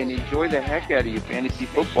 and enjoy the heck out of your fantasy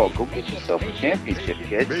football. Go get yourself a championship,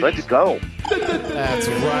 kids. Let's go. That's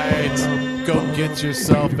right. Go get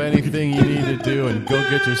yourself anything you need to do, and go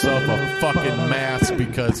get yourself a fucking mask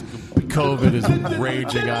because COVID is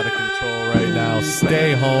raging out of control right now.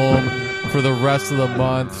 Stay home for the rest of the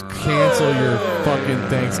month. Cancel your fucking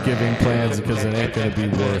Thanksgiving plans because it ain't going to be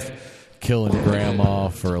worth killing grandma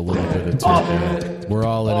for a little bit of turkey. We're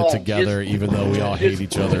all in it together, even though we all hate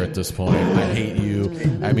each other at this point. I hate you.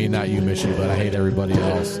 I mean, not you, Mishy, but I hate everybody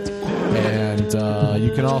else. And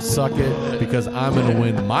you can all suck it because I'm going to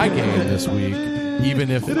win my game this week,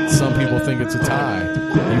 even if some people think it's a tie.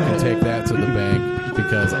 You can take that to the bank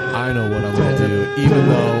because I know what I'm going to do. Even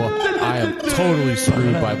though I am totally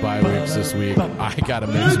screwed by bye weeks this week, I got to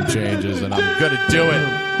make some changes, and I'm going to do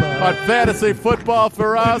it. On Fantasy Football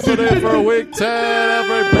Ferocity for Week 10,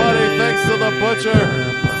 everybody. Thanks to the Butcher.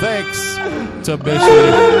 Thanks to Mishy.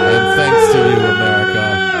 And thanks to you,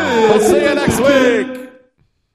 America. We'll see you next week.